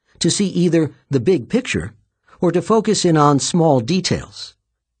 to see either the big picture or to focus in on small details.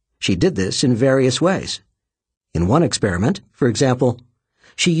 She did this in various ways. In one experiment, for example,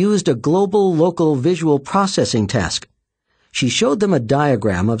 she used a global local visual processing task. She showed them a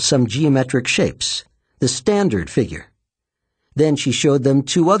diagram of some geometric shapes, the standard figure. Then she showed them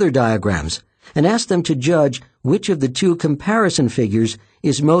two other diagrams and asked them to judge which of the two comparison figures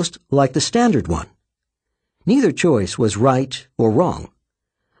is most like the standard one. Neither choice was right or wrong.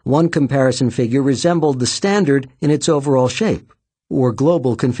 One comparison figure resembled the standard in its overall shape, or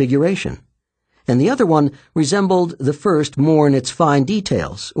global configuration, and the other one resembled the first more in its fine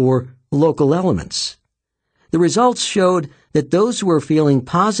details, or local elements. The results showed that those who were feeling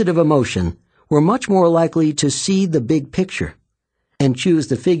positive emotion were much more likely to see the big picture and choose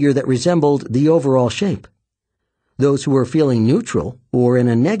the figure that resembled the overall shape. Those who were feeling neutral or in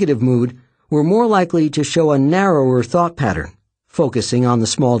a negative mood were more likely to show a narrower thought pattern, focusing on the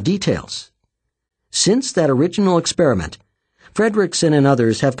small details. Since that original experiment, Fredrickson and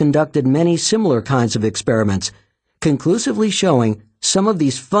others have conducted many similar kinds of experiments, conclusively showing some of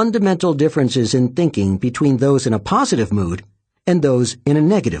these fundamental differences in thinking between those in a positive mood and those in a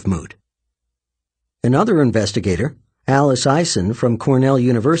negative mood. Another investigator, Alice Eisen from Cornell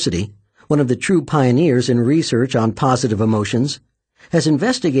University, one of the true pioneers in research on positive emotions, has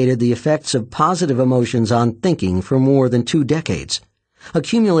investigated the effects of positive emotions on thinking for more than 2 decades,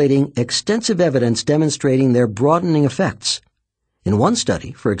 accumulating extensive evidence demonstrating their broadening effects. In one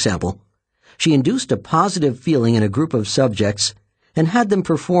study, for example, she induced a positive feeling in a group of subjects and had them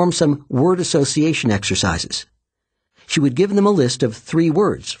perform some word association exercises. She would give them a list of 3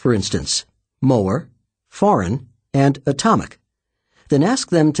 words, for instance, mower, foreign, and atomic. Then ask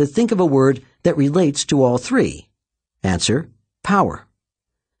them to think of a word that relates to all 3. Answer, power.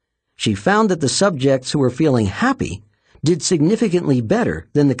 She found that the subjects who were feeling happy did significantly better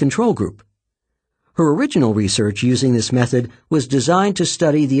than the control group. Her original research using this method was designed to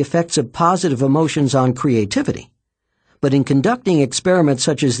study the effects of positive emotions on creativity. But in conducting experiments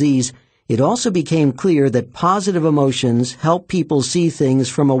such as these, it also became clear that positive emotions help people see things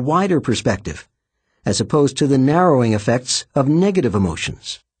from a wider perspective, as opposed to the narrowing effects of negative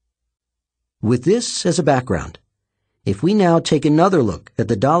emotions. With this as a background, if we now take another look at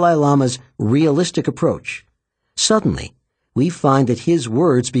the Dalai Lama's realistic approach, suddenly we find that his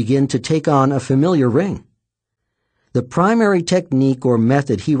words begin to take on a familiar ring. The primary technique or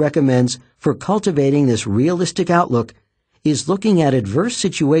method he recommends for cultivating this realistic outlook is looking at adverse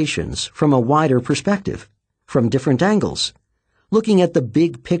situations from a wider perspective, from different angles, looking at the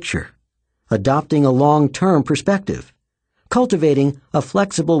big picture, adopting a long-term perspective, cultivating a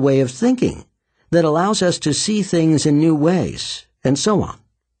flexible way of thinking that allows us to see things in new ways, and so on.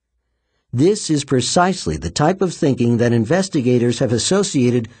 This is precisely the type of thinking that investigators have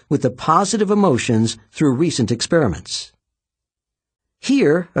associated with the positive emotions through recent experiments.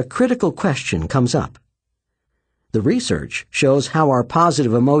 Here, a critical question comes up. The research shows how our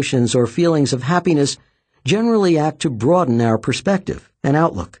positive emotions or feelings of happiness generally act to broaden our perspective and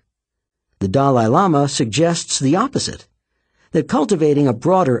outlook. The Dalai Lama suggests the opposite, that cultivating a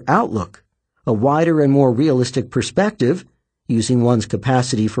broader outlook, a wider and more realistic perspective, using one's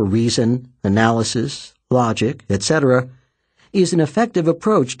capacity for reason, analysis, logic, etc., is an effective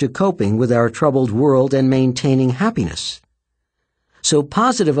approach to coping with our troubled world and maintaining happiness. So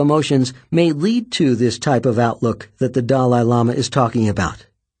positive emotions may lead to this type of outlook that the Dalai Lama is talking about.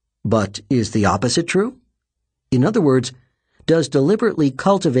 But is the opposite true? In other words, does deliberately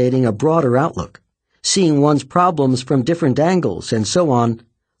cultivating a broader outlook, seeing one's problems from different angles and so on,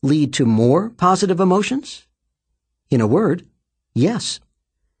 lead to more positive emotions? In a word, yes.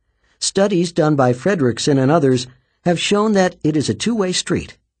 Studies done by Fredrickson and others have shown that it is a two-way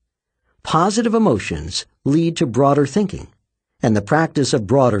street. Positive emotions lead to broader thinking, and the practice of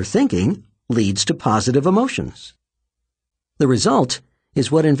broader thinking leads to positive emotions. The result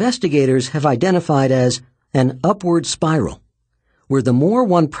is what investigators have identified as an upward spiral, where the more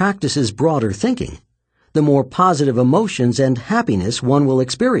one practices broader thinking, the more positive emotions and happiness one will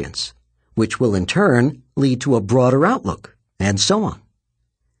experience, which will in turn lead to a broader outlook, and so on.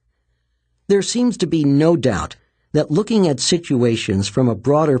 There seems to be no doubt that looking at situations from a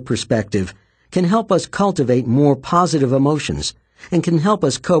broader perspective can help us cultivate more positive emotions and can help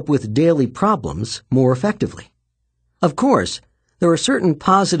us cope with daily problems more effectively. Of course, there are certain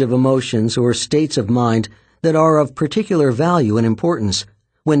positive emotions or states of mind that are of particular value and importance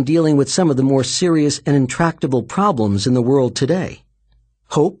when dealing with some of the more serious and intractable problems in the world today: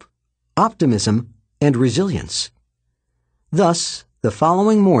 hope, optimism, and resilience. Thus, the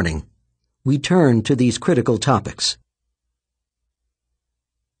following morning, we turn to these critical topics.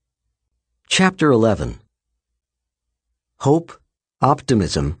 Chapter 11. Hope,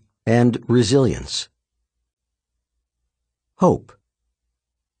 Optimism, and Resilience. Hope.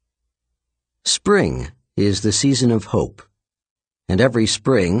 Spring is the season of hope, And every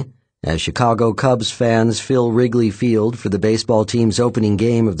spring, as Chicago Cubs fans fill Wrigley Field for the baseball team's opening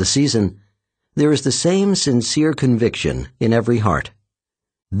game of the season, there is the same sincere conviction in every heart.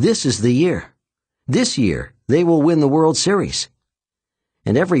 This is the year. This year, they will win the World Series.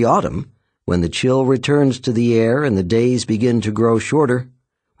 And every autumn, when the chill returns to the air and the days begin to grow shorter,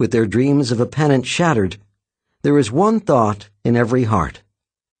 with their dreams of a pennant shattered, there is one thought in every heart.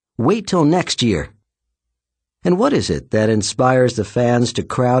 Wait till next year. And what is it that inspires the fans to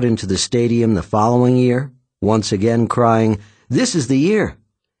crowd into the stadium the following year, once again crying, "This is the year,"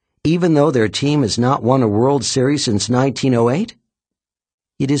 even though their team has not won a World Series since 1908?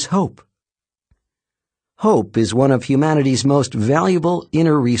 It is hope. Hope is one of humanity's most valuable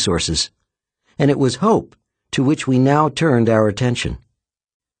inner resources, and it was hope to which we now turned our attention.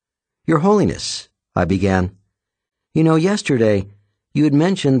 "Your Holiness," I began, yesterday you had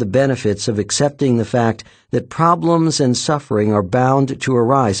mentioned the benefits of accepting the fact that problems and suffering are bound to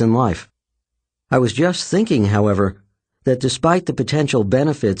arise in life. I was just thinking, however, that despite the potential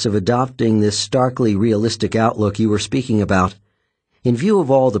benefits of adopting this starkly realistic outlook you were speaking about, in view of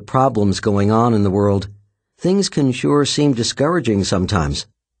all the problems going on in the world, things can sure seem discouraging sometimes.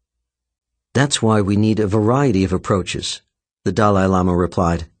 "That's why we need a variety of approaches," the Dalai Lama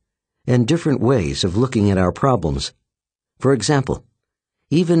replied, "and different ways of looking at our problems. For example,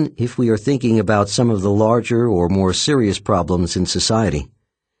 even if we are thinking about some of the larger or more serious problems in society,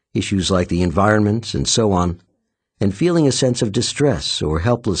 issues like the environment and so on, and feeling a sense of distress or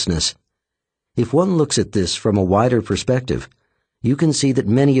helplessness, if one looks at this from a wider perspective, you can see that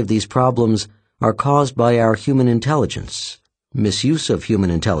many of these problems are caused by our human intelligence, misuse of human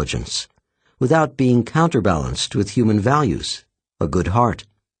intelligence, without being counterbalanced with human values, a good heart.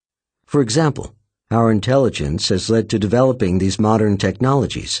 For example, our intelligence has led to developing these modern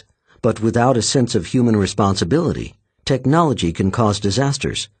technologies, but without a sense of human responsibility, technology can cause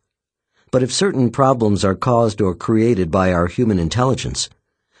disasters. But if certain problems are caused or created by our human intelligence,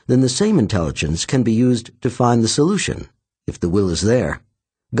 then the same intelligence can be used to find the solution, if the will is there,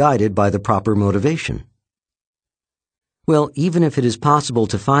 guided by the proper motivation. Well, even if it is possible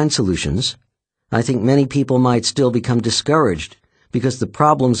to find solutions, I think many people might still become discouraged because the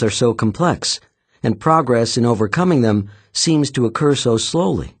problems are so complex, and progress in overcoming them seems to occur so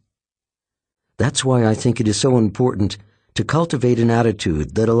slowly. That's why I think it is so important to cultivate an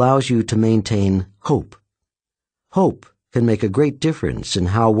attitude that allows you to maintain hope. Hope can make a great difference in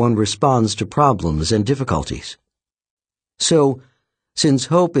how one responds to problems and difficulties. So, since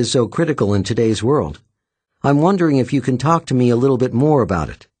hope is so critical in today's world, I'm wondering if you can talk to me a little bit more about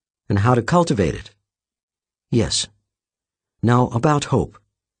it and how to cultivate it. Yes. Now, about hope.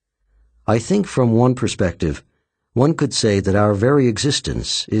 I think from one perspective, one could say that our very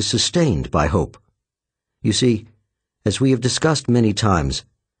existence is sustained by hope. You see, as we have discussed many times,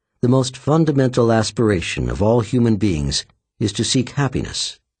 the most fundamental aspiration of all human beings is to seek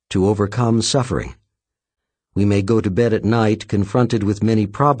happiness, to overcome suffering. We may go to bed at night confronted with many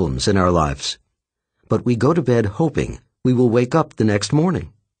problems in our lives, but we go to bed hoping we will wake up the next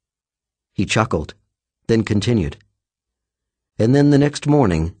morning. He chuckled, then continued. And then the next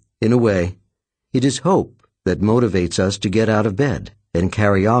morning, in a way, it is hope that motivates us to get out of bed and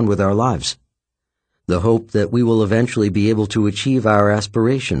carry on with our lives. The hope that we will eventually be able to achieve our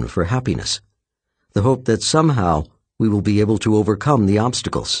aspiration for happiness. The hope that somehow we will be able to overcome the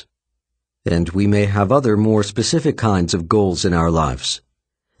obstacles. And we may have other more specific kinds of goals in our lives.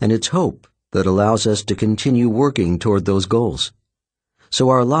 And it's hope that allows us to continue working toward those goals. So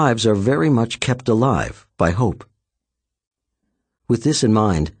our lives are very much kept alive by hope. With this in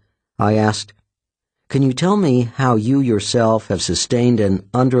mind, I asked, "Can you tell me how you yourself have sustained an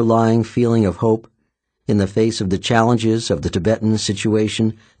underlying feeling of hope in the face of the challenges of the Tibetan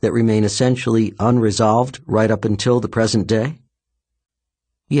situation that remain essentially unresolved right up until the present day?"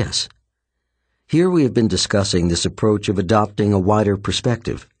 Yes. Here we have been discussing this approach of adopting a wider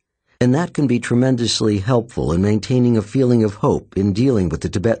perspective, and that can be tremendously helpful in maintaining a feeling of hope in dealing with the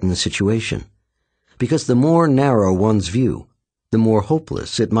Tibetan situation, because the more narrow one's view, the more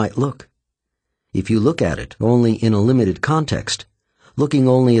hopeless it might look. If you look at it only in a limited context, looking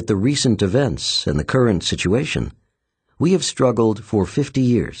only at the recent events and the current situation, we have struggled for 50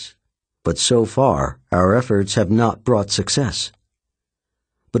 years, but so far our efforts have not brought success.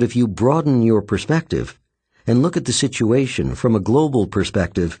 But if you broaden your perspective and look at the situation from a global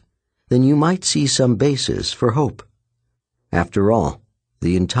perspective, then you might see some basis for hope. After all,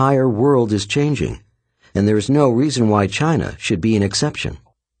 the entire world is changing, and there is no reason why China should be an exception.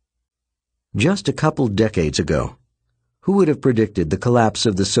 Just a couple decades ago, who would have predicted the collapse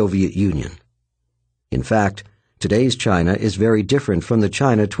of the Soviet Union? In fact, Today's China is very different from the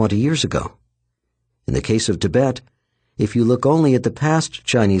China 20 years ago. In the case of Tibet, if you look only at the past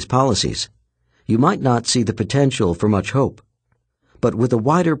Chinese policies, you might not see the potential for much hope. But with a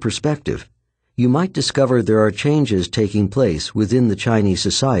wider perspective, you might discover there are changes taking place within the Chinese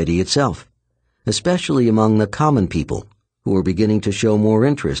society itself, especially among the common people who are beginning to show more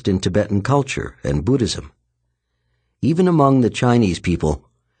interest in Tibetan culture and Buddhism. Even among the Chinese people,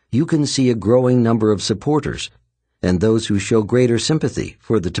 you can see a growing number of supporters and those who show greater sympathy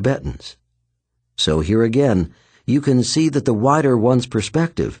for the Tibetans. So here again, you can see that the wider one's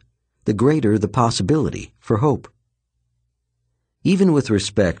perspective, the greater the possibility for hope. Even with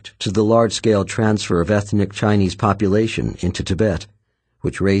respect to the large-scale transfer of ethnic Chinese population into Tibet,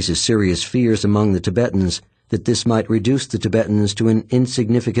 which raises serious fears among the Tibetans that this might reduce the Tibetans to an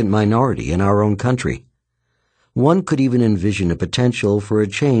insignificant minority in our own country, one could even envision a potential for a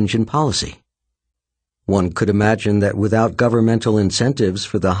change in policy. One could imagine that without governmental incentives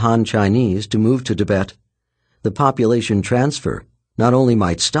for the Han Chinese to move to Tibet, the population transfer not only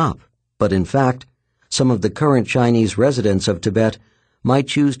might stop, but in fact, some of the current Chinese residents of Tibet might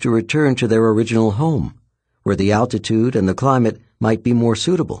choose to return to their original home, where the altitude and the climate might be more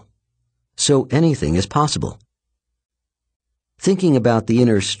suitable. So anything is possible. Thinking about the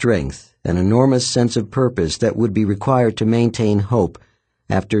inner strength and enormous sense of purpose that would be required to maintain hope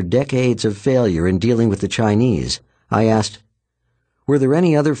after decades of failure in dealing with the Chinese, I asked, were there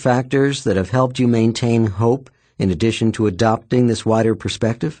any other factors that have helped you maintain hope in addition to adopting this wider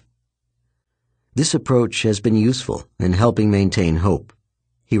perspective? This approach has been useful in helping maintain hope,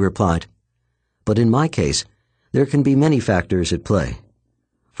 he replied. But in my case, there can be many factors at play.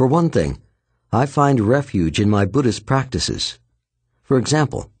 For one thing, I find refuge in my Buddhist practices. For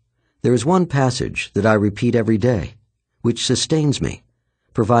example, there is one passage that I repeat every day, which sustains me,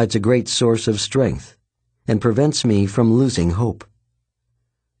 provides a great source of strength, and prevents me from losing hope.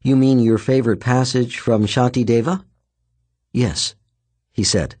 You mean your favorite passage from Shantideva? Yes, he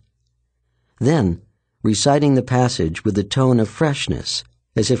said. Then, reciting the passage with a tone of freshness,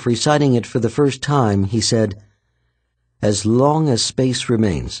 as if reciting it for the first time, he said, "As long as space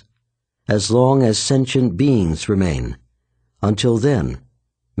remains, as long as sentient beings remain, until then,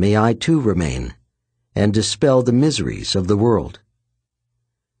 may I too remain, and dispel the miseries of the world."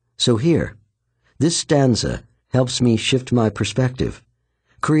 So here, this stanza helps me shift my perspective,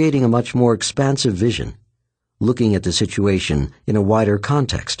 creating a much more expansive vision, looking at the situation in a wider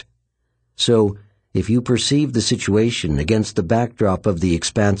context. So, if you perceive the situation against the backdrop of the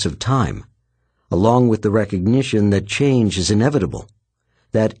expanse of time, along with the recognition that change is inevitable,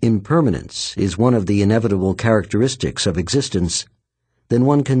 that impermanence is one of the inevitable characteristics of existence, then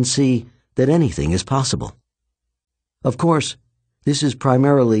one can see that anything is possible. Of course, this is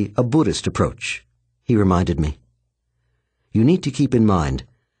primarily a Buddhist approach, he reminded me. You need to keep in mind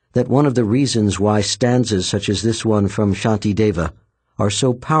that one of the reasons why stanzas such as this one from Shantideva are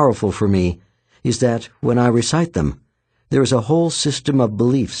so powerful for me is that, when I recite them, there is a whole system of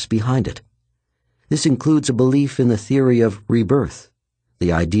beliefs behind it. This includes a belief in the theory of rebirth,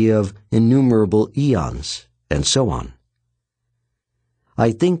 the idea of innumerable eons, and so on.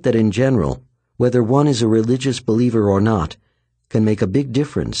 I think that in general, whether one is a religious believer or not, can make a big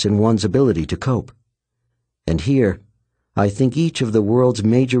difference in one's ability to cope. And here, I think each of the world's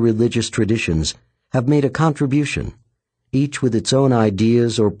major religious traditions have made a contribution, each with its own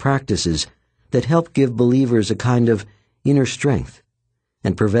ideas or practices that help give believers a kind of inner strength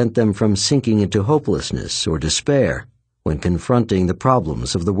and prevent them from sinking into hopelessness or despair when confronting the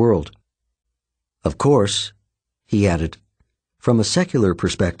problems of the world. Of course, he added, from a secular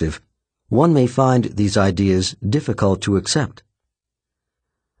perspective, one may find these ideas difficult to accept.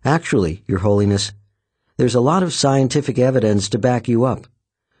 Actually, Your Holiness, there's a lot of scientific evidence to back you up,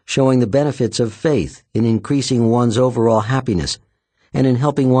 showing the benefits of faith in increasing one's overall happiness and in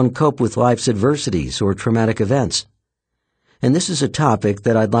helping one cope with life's adversities or traumatic events. And this is a topic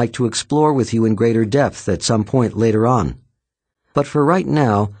that I'd like to explore with you in greater depth at some point later on. But for right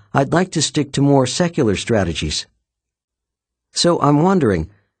now, I'd like to stick to more secular strategies. So I'm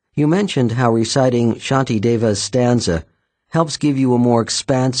wondering, you mentioned how reciting Shantideva's stanza helps give you a more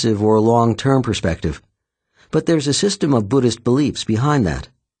expansive or long-term perspective. But there's a system of Buddhist beliefs behind that.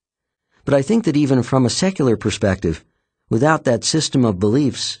 But I think that even from a secular perspective, without that system of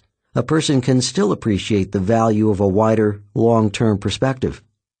beliefs, a person can still appreciate the value of a wider, long-term perspective.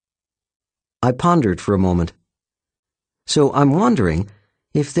 I pondered for a moment. So I'm wondering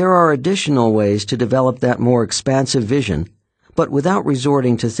if there are additional ways to develop that more expansive vision, but without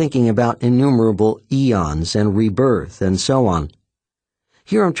resorting to thinking about innumerable eons and rebirth and so on.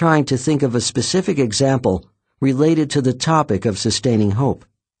 Here I'm trying to think of a specific example related to the topic of sustaining hope.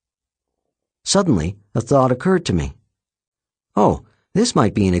 Suddenly, a thought occurred to me. Oh, this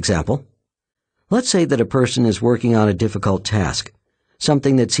might be an example. Let's say that a person is working on a difficult task,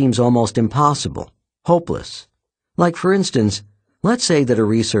 something that seems almost impossible, hopeless. Like, for instance, let's say that a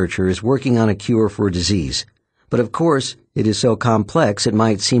researcher is working on a cure for a disease, but of course, it is so complex it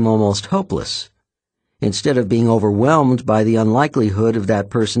might seem almost hopeless. Instead of being overwhelmed by the unlikelihood of that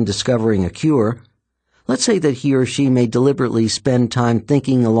person discovering a cure, let's say that he or she may deliberately spend time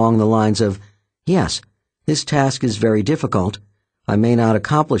thinking along the lines of, yes, this task is very difficult. I may not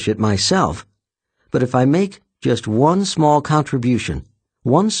accomplish it myself, but if I make just one small contribution,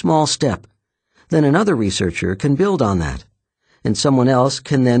 one small step, then another researcher can build on that, and someone else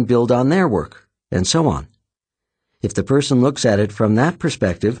can then build on their work, and so on. If the person looks at it from that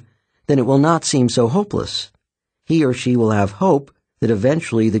perspective, then it will not seem so hopeless. He or she will have hope that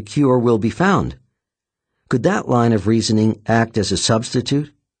eventually the cure will be found. Could that line of reasoning act as a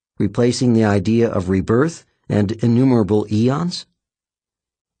substitute, replacing the idea of rebirth and innumerable eons?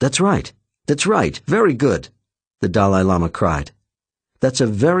 That's right, very good, the Dalai Lama cried. That's a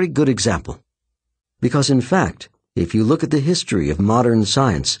very good example. Because in fact, if you look at the history of modern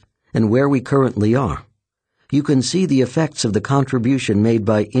science and where we currently are, you can see the effects of the contribution made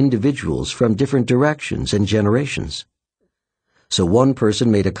by individuals from different directions and generations. So one person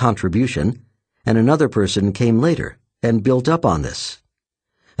made a contribution, and another person came later and built up on this.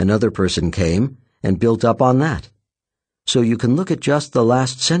 Another person came and built up on that. So you can look at just the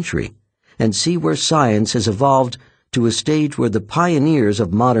last century and see where science has evolved to a stage where the pioneers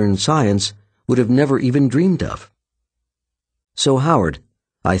of modern science would have never even dreamed of. So, Howard,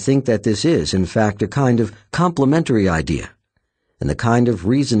 I think that this is, in fact, a kind of complementary idea, and the kind of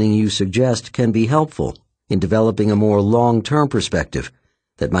reasoning you suggest can be helpful in developing a more long-term perspective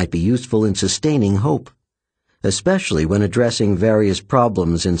that might be useful in sustaining hope, especially when addressing various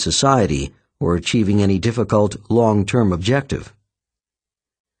problems in society or achieving any difficult long-term objective.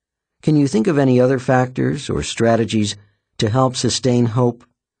 Can you think of any other factors or strategies to help sustain hope,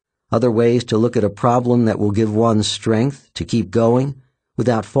 other ways to look at a problem that will give one strength to keep going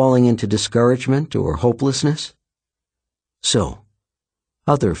without falling into discouragement or hopelessness? So,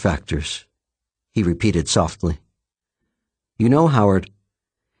 other factors, he repeated softly. You know, Howard,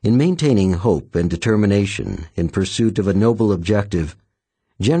 in maintaining hope and determination in pursuit of a noble objective,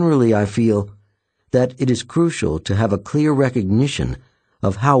 generally I feel that it is crucial to have a clear recognition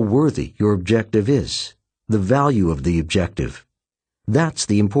of how worthy your objective is, the value of the objective. That's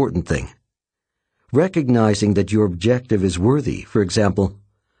the important thing. Recognizing that your objective is worthy, for example,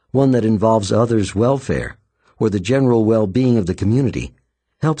 one that involves others' welfare or the general well-being of the community,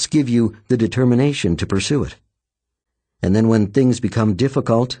 helps give you the determination to pursue it. And then when things become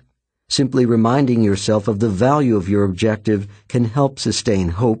difficult, simply reminding yourself of the value of your objective can help sustain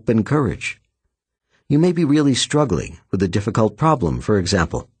hope and courage. You may be really struggling with a difficult problem, for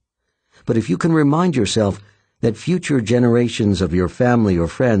example, but if you can remind yourself that future generations of your family or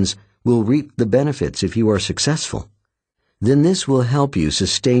friends will reap the benefits if you are successful, then this will help you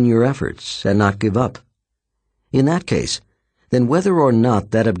sustain your efforts and not give up. In that case, then whether or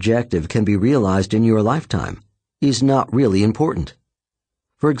not that objective can be realized in your lifetime is not really important.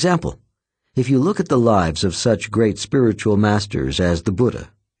 For example, if you look at the lives of such great spiritual masters as the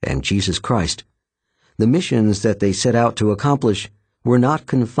Buddha and Jesus Christ, the missions that they set out to accomplish were not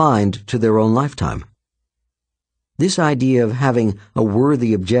confined to their own lifetime. This idea of having a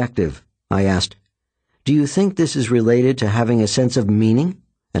worthy objective, I asked, do you think this is related to having a sense of meaning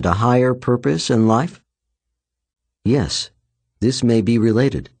and a higher purpose in life? Yes, this may be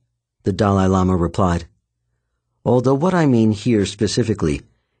related, the Dalai Lama replied. Although what I mean here specifically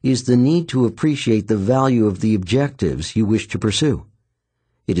is the need to appreciate the value of the objectives you wish to pursue.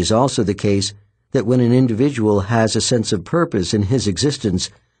 It is also the case that when an individual has a sense of purpose in his existence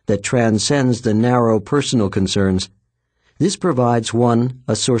that transcends the narrow personal concerns, this provides one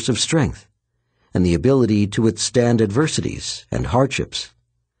a source of strength and the ability to withstand adversities and hardships.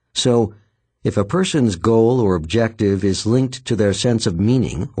 So, if a person's goal or objective is linked to their sense of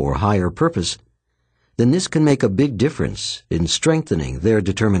meaning or higher purpose, then this can make a big difference in strengthening their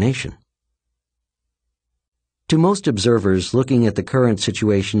determination. To most observers looking at the current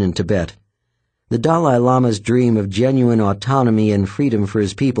situation in Tibet, the Dalai Lama's dream of genuine autonomy and freedom for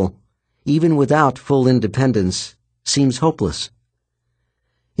his people, even without full independence, seems hopeless.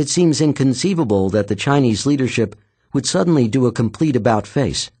 It seems inconceivable that the Chinese leadership would suddenly do a complete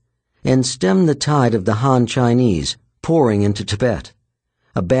about-face and stem the tide of the Han Chinese pouring into Tibet,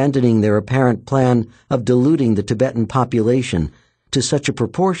 abandoning their apparent plan of diluting the Tibetan population to such a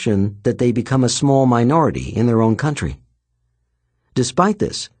proportion that they become a small minority in their own country. Despite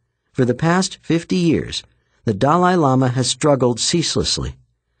this, for the past 50 years, the Dalai Lama has struggled ceaselessly,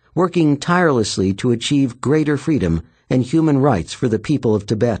 working tirelessly to achieve greater freedom and human rights for the people of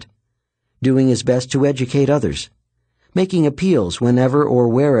Tibet, doing his best to educate others, making appeals whenever or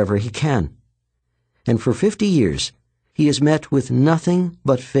wherever he can. And for 50 years, he has met with nothing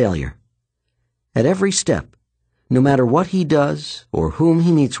but failure. At every step, no matter what he does or whom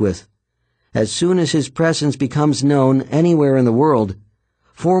he meets with, as soon as his presence becomes known anywhere in the world,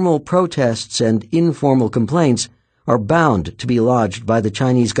 formal protests and informal complaints are bound to be lodged by the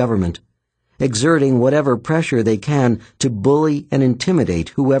Chinese government, exerting whatever pressure they can to bully and intimidate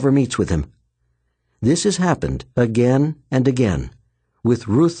whoever meets with him. This has happened again and again, with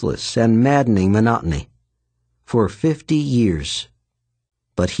ruthless and maddening monotony, for 50 years.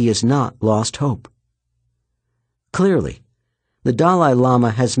 But he has not lost hope. Clearly, the Dalai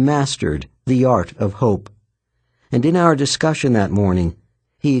Lama has mastered the art of hope, and in our discussion that morning,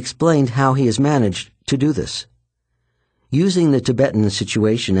 he explained how he has managed to do this. Using the Tibetan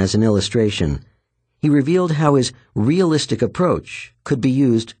situation as an illustration, he revealed how his realistic approach could be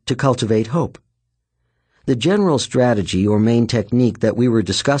used to cultivate hope. The general strategy or main technique that we were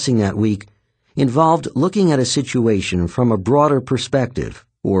discussing that week involved looking at a situation from a broader perspective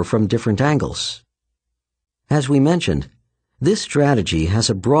or from different angles. As we mentioned, this strategy has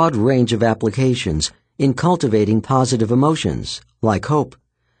a broad range of applications in cultivating positive emotions, like hope,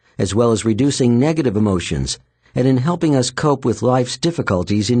 as well as reducing negative emotions and in helping us cope with life's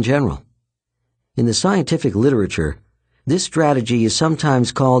difficulties in general. In the scientific literature, this strategy is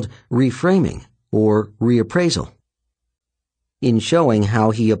sometimes called reframing or reappraisal. In showing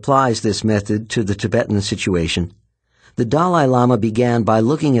how he applies this method to the Tibetan situation, the Dalai Lama began by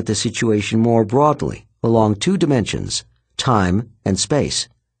looking at the situation more broadly along two dimensions, time and space.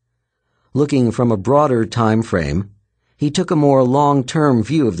 Looking from a broader time frame, he took a more long-term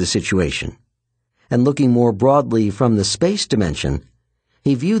view of the situation, and looking more broadly from the space dimension,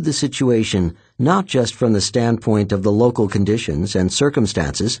 he viewed the situation not just from the standpoint of the local conditions and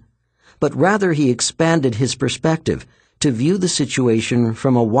circumstances, but rather he expanded his perspective to view the situation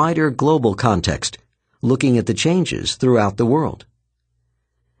from a wider global context, looking at the changes throughout the world.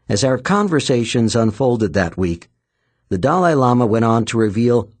 As our conversations unfolded that week, the Dalai Lama went on to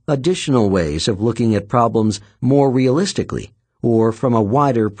reveal additional ways of looking at problems more realistically or from a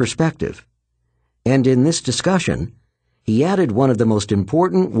wider perspective. And in this discussion, he added one of the most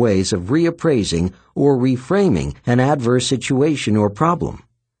important ways of reappraising or reframing an adverse situation or problem,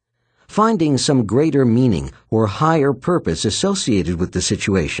 finding some greater meaning or higher purpose associated with the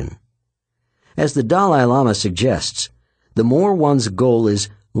situation. As the Dalai Lama suggests, the more one's goal is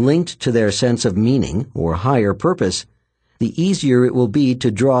linked to their sense of meaning or higher purpose, the easier it will be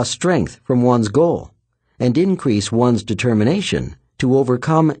to draw strength from one's goal and increase one's determination to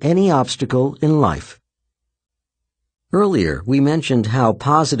overcome any obstacle in life. Earlier, we mentioned how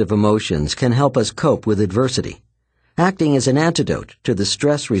positive emotions can help us cope with adversity, acting as an antidote to the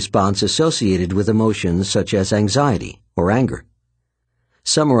stress response associated with emotions such as anxiety or anger.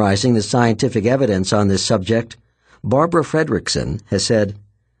 Summarizing the scientific evidence on this subject, Barbara Fredrickson has said,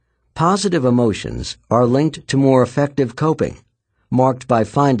 "Positive emotions are linked to more effective coping, marked by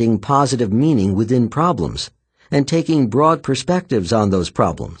finding positive meaning within problems and taking broad perspectives on those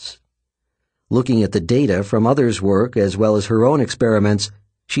problems." Looking at the data from others' work as well as her own experiments,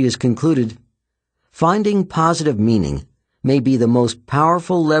 she has concluded, "Finding positive meaning may be the most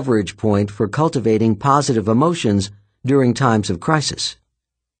powerful leverage point for cultivating positive emotions during times of crisis."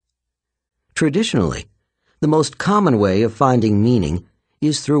 Traditionally, the most common way of finding meaning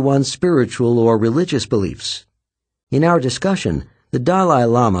is through one's spiritual or religious beliefs. In our discussion, the Dalai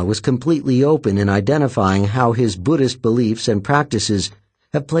Lama was completely open in identifying how his Buddhist beliefs and practices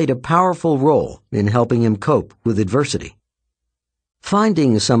have played a powerful role in helping him cope with adversity.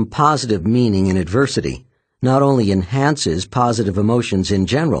 Finding some positive meaning in adversity not only enhances positive emotions in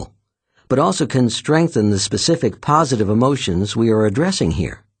general, but also can strengthen the specific positive emotions we are addressing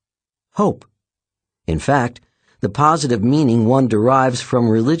here. Hope. In fact, the positive meaning one derives from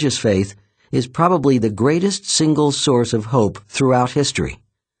religious faith is probably the greatest single source of hope throughout history,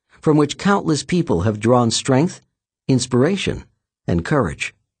 from which countless people have drawn strength, inspiration, and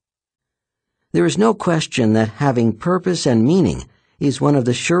courage. There is no question that having purpose and meaning is one of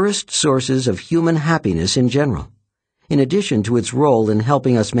the surest sources of human happiness in general, in addition to its role in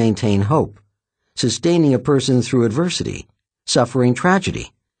helping us maintain hope, sustaining a person through adversity, suffering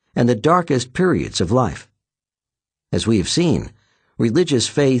tragedy, and the darkest periods of life. As we have seen, religious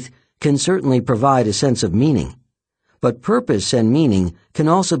faith can certainly provide a sense of meaning, but purpose and meaning can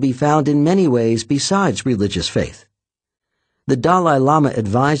also be found in many ways besides religious faith. The Dalai Lama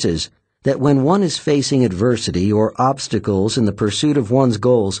advises that when one is facing adversity or obstacles in the pursuit of one's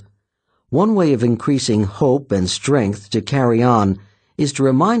goals, one way of increasing hope and strength to carry on is to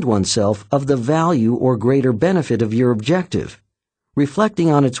remind oneself of the value or greater benefit of your objective, reflecting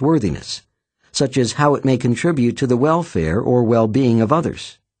on its worthiness, such as how it may contribute to the welfare or well-being of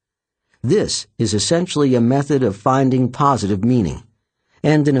others. This is essentially a method of finding positive meaning,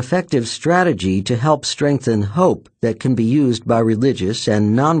 and an effective strategy to help strengthen hope that can be used by religious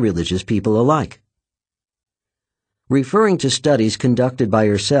and non-religious people alike. Referring to studies conducted by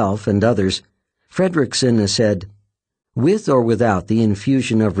herself and others, Fredrickson has said, "With or without the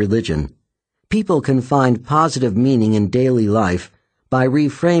infusion of religion, people can find positive meaning in daily life by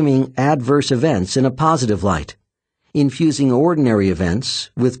reframing adverse events in a positive light, infusing ordinary events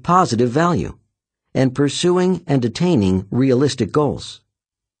with positive value, and pursuing and attaining realistic goals."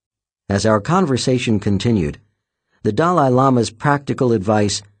 As our conversation continued, the Dalai Lama's practical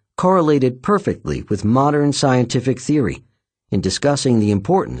advice correlated perfectly with modern scientific theory in discussing the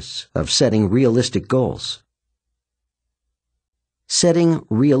importance of setting realistic goals. Setting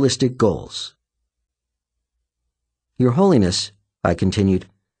realistic goals. Your Holiness, I continued,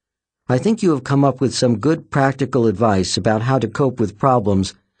 I think you have come up with some good practical advice about how to cope with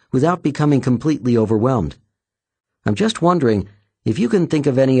problems without becoming completely overwhelmed. I'm just wondering if you can think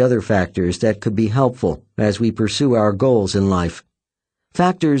of any other factors that could be helpful as we pursue our goals in life.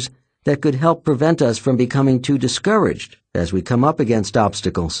 Factors that could help prevent us from becoming too discouraged as we come up against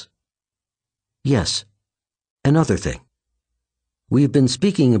obstacles. Yes, another thing. We've been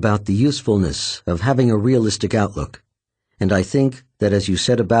speaking about the usefulness of having a realistic outlook, and I think that as you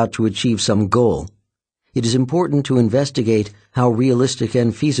set about to achieve some goal, it is important to investigate how realistic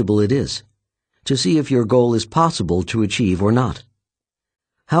and feasible it is, to see if your goal is possible to achieve or not.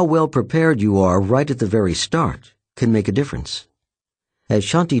 How well prepared you are right at the very start can make a difference. As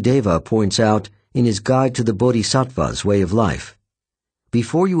Shantideva points out in his Guide to the Bodhisattva's Way of Life,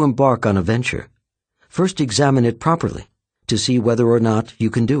 before you embark on a venture, first examine it properly to see whether or not you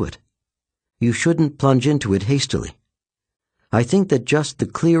can do it. You shouldn't plunge into it hastily. I think that just the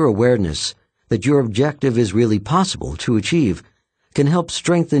clear awareness that your objective is really possible to achieve can help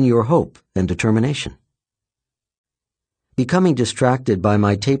strengthen your hope and determination. Becoming distracted by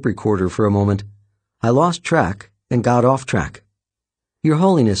my tape recorder for a moment, I lost track and got off track. Your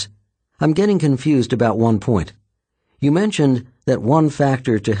Holiness, I'm getting confused about one point. You mentioned that one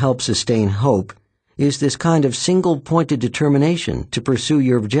factor to help sustain hope is this kind of single-pointed determination to pursue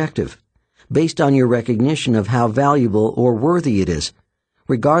your objective, based on your recognition of how valuable or worthy it is,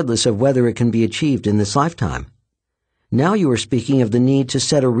 regardless of whether it can be achieved in this lifetime. Now you are speaking of the need to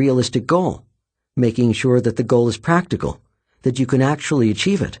set a realistic goal, making sure that the goal is practical, that you can actually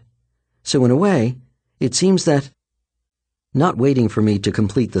achieve it. So in a way, it seems that... Not waiting for me to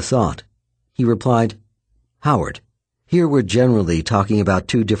complete the thought, he replied, Howard, here we're generally talking about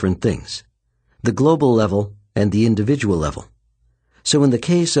two different things, the global level and the individual level. So in the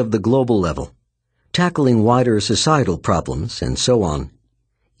case of the global level, tackling wider societal problems and so on,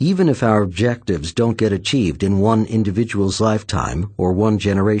 even if our objectives don't get achieved in one individual's lifetime or one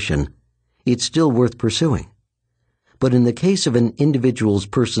generation, it's still worth pursuing. But in the case of an individual's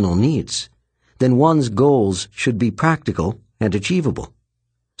personal needs, then one's goals should be practical and achievable.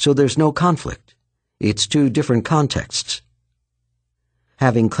 So there's no conflict. It's two different contexts.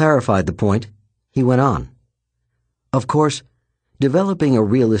 Having clarified the point, he went on. Of course, developing a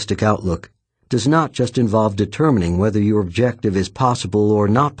realistic outlook does not just involve determining whether your objective is possible or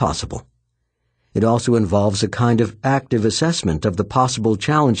not possible. It also involves a kind of active assessment of the possible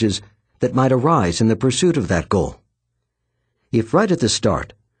challenges that might arise in the pursuit of that goal. If right at the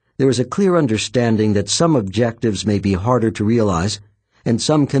start, there is a clear understanding that some objectives may be harder to realize and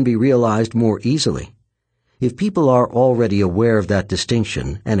some can be realized more easily, if people are already aware of that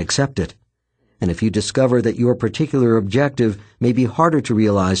distinction and accept it, and if you discover that your particular objective may be harder to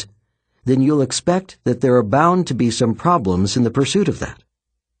realize, then you'll expect that there are bound to be some problems in the pursuit of that.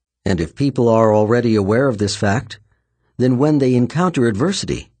 And if people are already aware of this fact, then when they encounter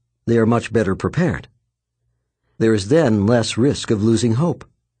adversity, they are much better prepared. There is then less risk of losing hope.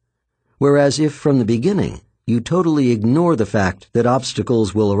 Whereas if from the beginning you totally ignore the fact that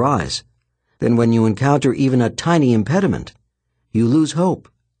obstacles will arise, then when you encounter even a tiny impediment, you lose hope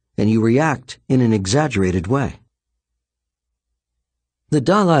and you react in an exaggerated way. The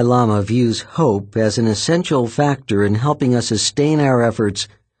Dalai Lama views hope as an essential factor in helping us sustain our efforts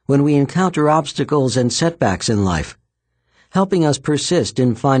when we encounter obstacles and setbacks in life, helping us persist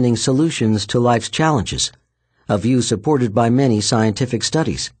in finding solutions to life's challenges, a view supported by many scientific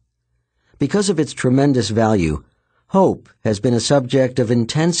studies. Because of its tremendous value, hope has been a subject of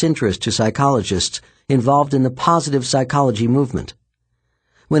intense interest to psychologists involved in the positive psychology movement.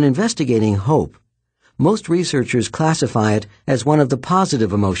 When investigating hope, most researchers classify it as one of the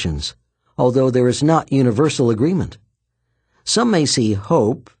positive emotions, although there is not universal agreement. Some may see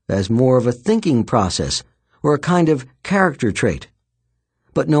hope as more of a thinking process or a kind of character trait.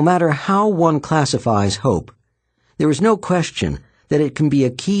 But no matter how one classifies hope, there is no question that it can be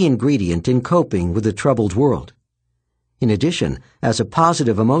a key ingredient in coping with a troubled world. In addition, as a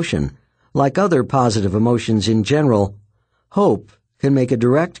positive emotion, like other positive emotions in general, hope can make a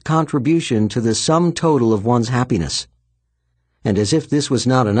direct contribution to the sum total of one's happiness. And as if this was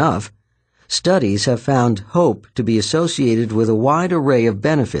not enough, studies have found hope to be associated with a wide array of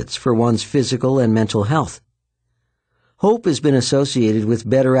benefits for one's physical and mental health. Hope has been associated with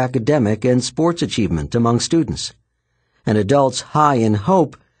better academic and sports achievement among students, and adults high in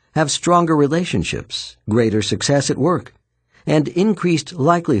hope have stronger relationships, greater success at work, and increased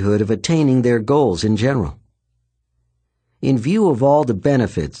likelihood of attaining their goals in general. In view of all the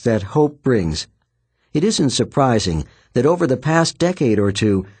benefits that hope brings, it isn't surprising that over the past decade or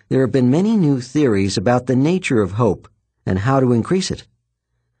two there have been many new theories about the nature of hope and how to increase it.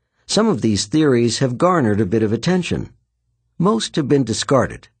 Some of these theories have garnered a bit of attention. Most have been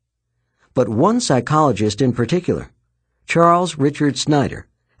discarded. But one psychologist in particular, Charles Richard Snyder,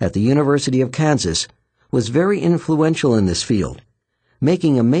 at the University of Kansas, was very influential in this field,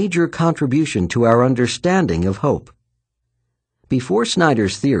 making a major contribution to our understanding of hope. Before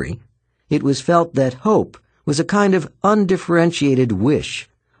Snyder's theory, it was felt that hope was a kind of undifferentiated wish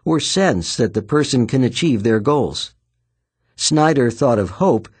or sense that the person can achieve their goals. Snyder thought of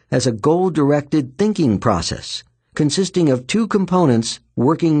hope as a goal-directed thinking process, consisting of two components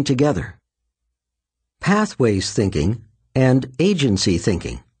working together: pathways thinking and agency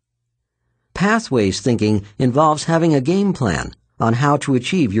thinking. Pathways thinking involves having a game plan on how to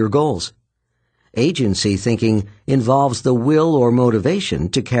achieve your goals. Agency thinking involves the will or motivation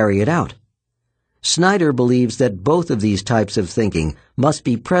to carry it out. Snyder believes that both of these types of thinking must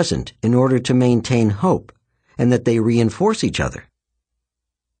be present in order to maintain hope, and that they reinforce each other.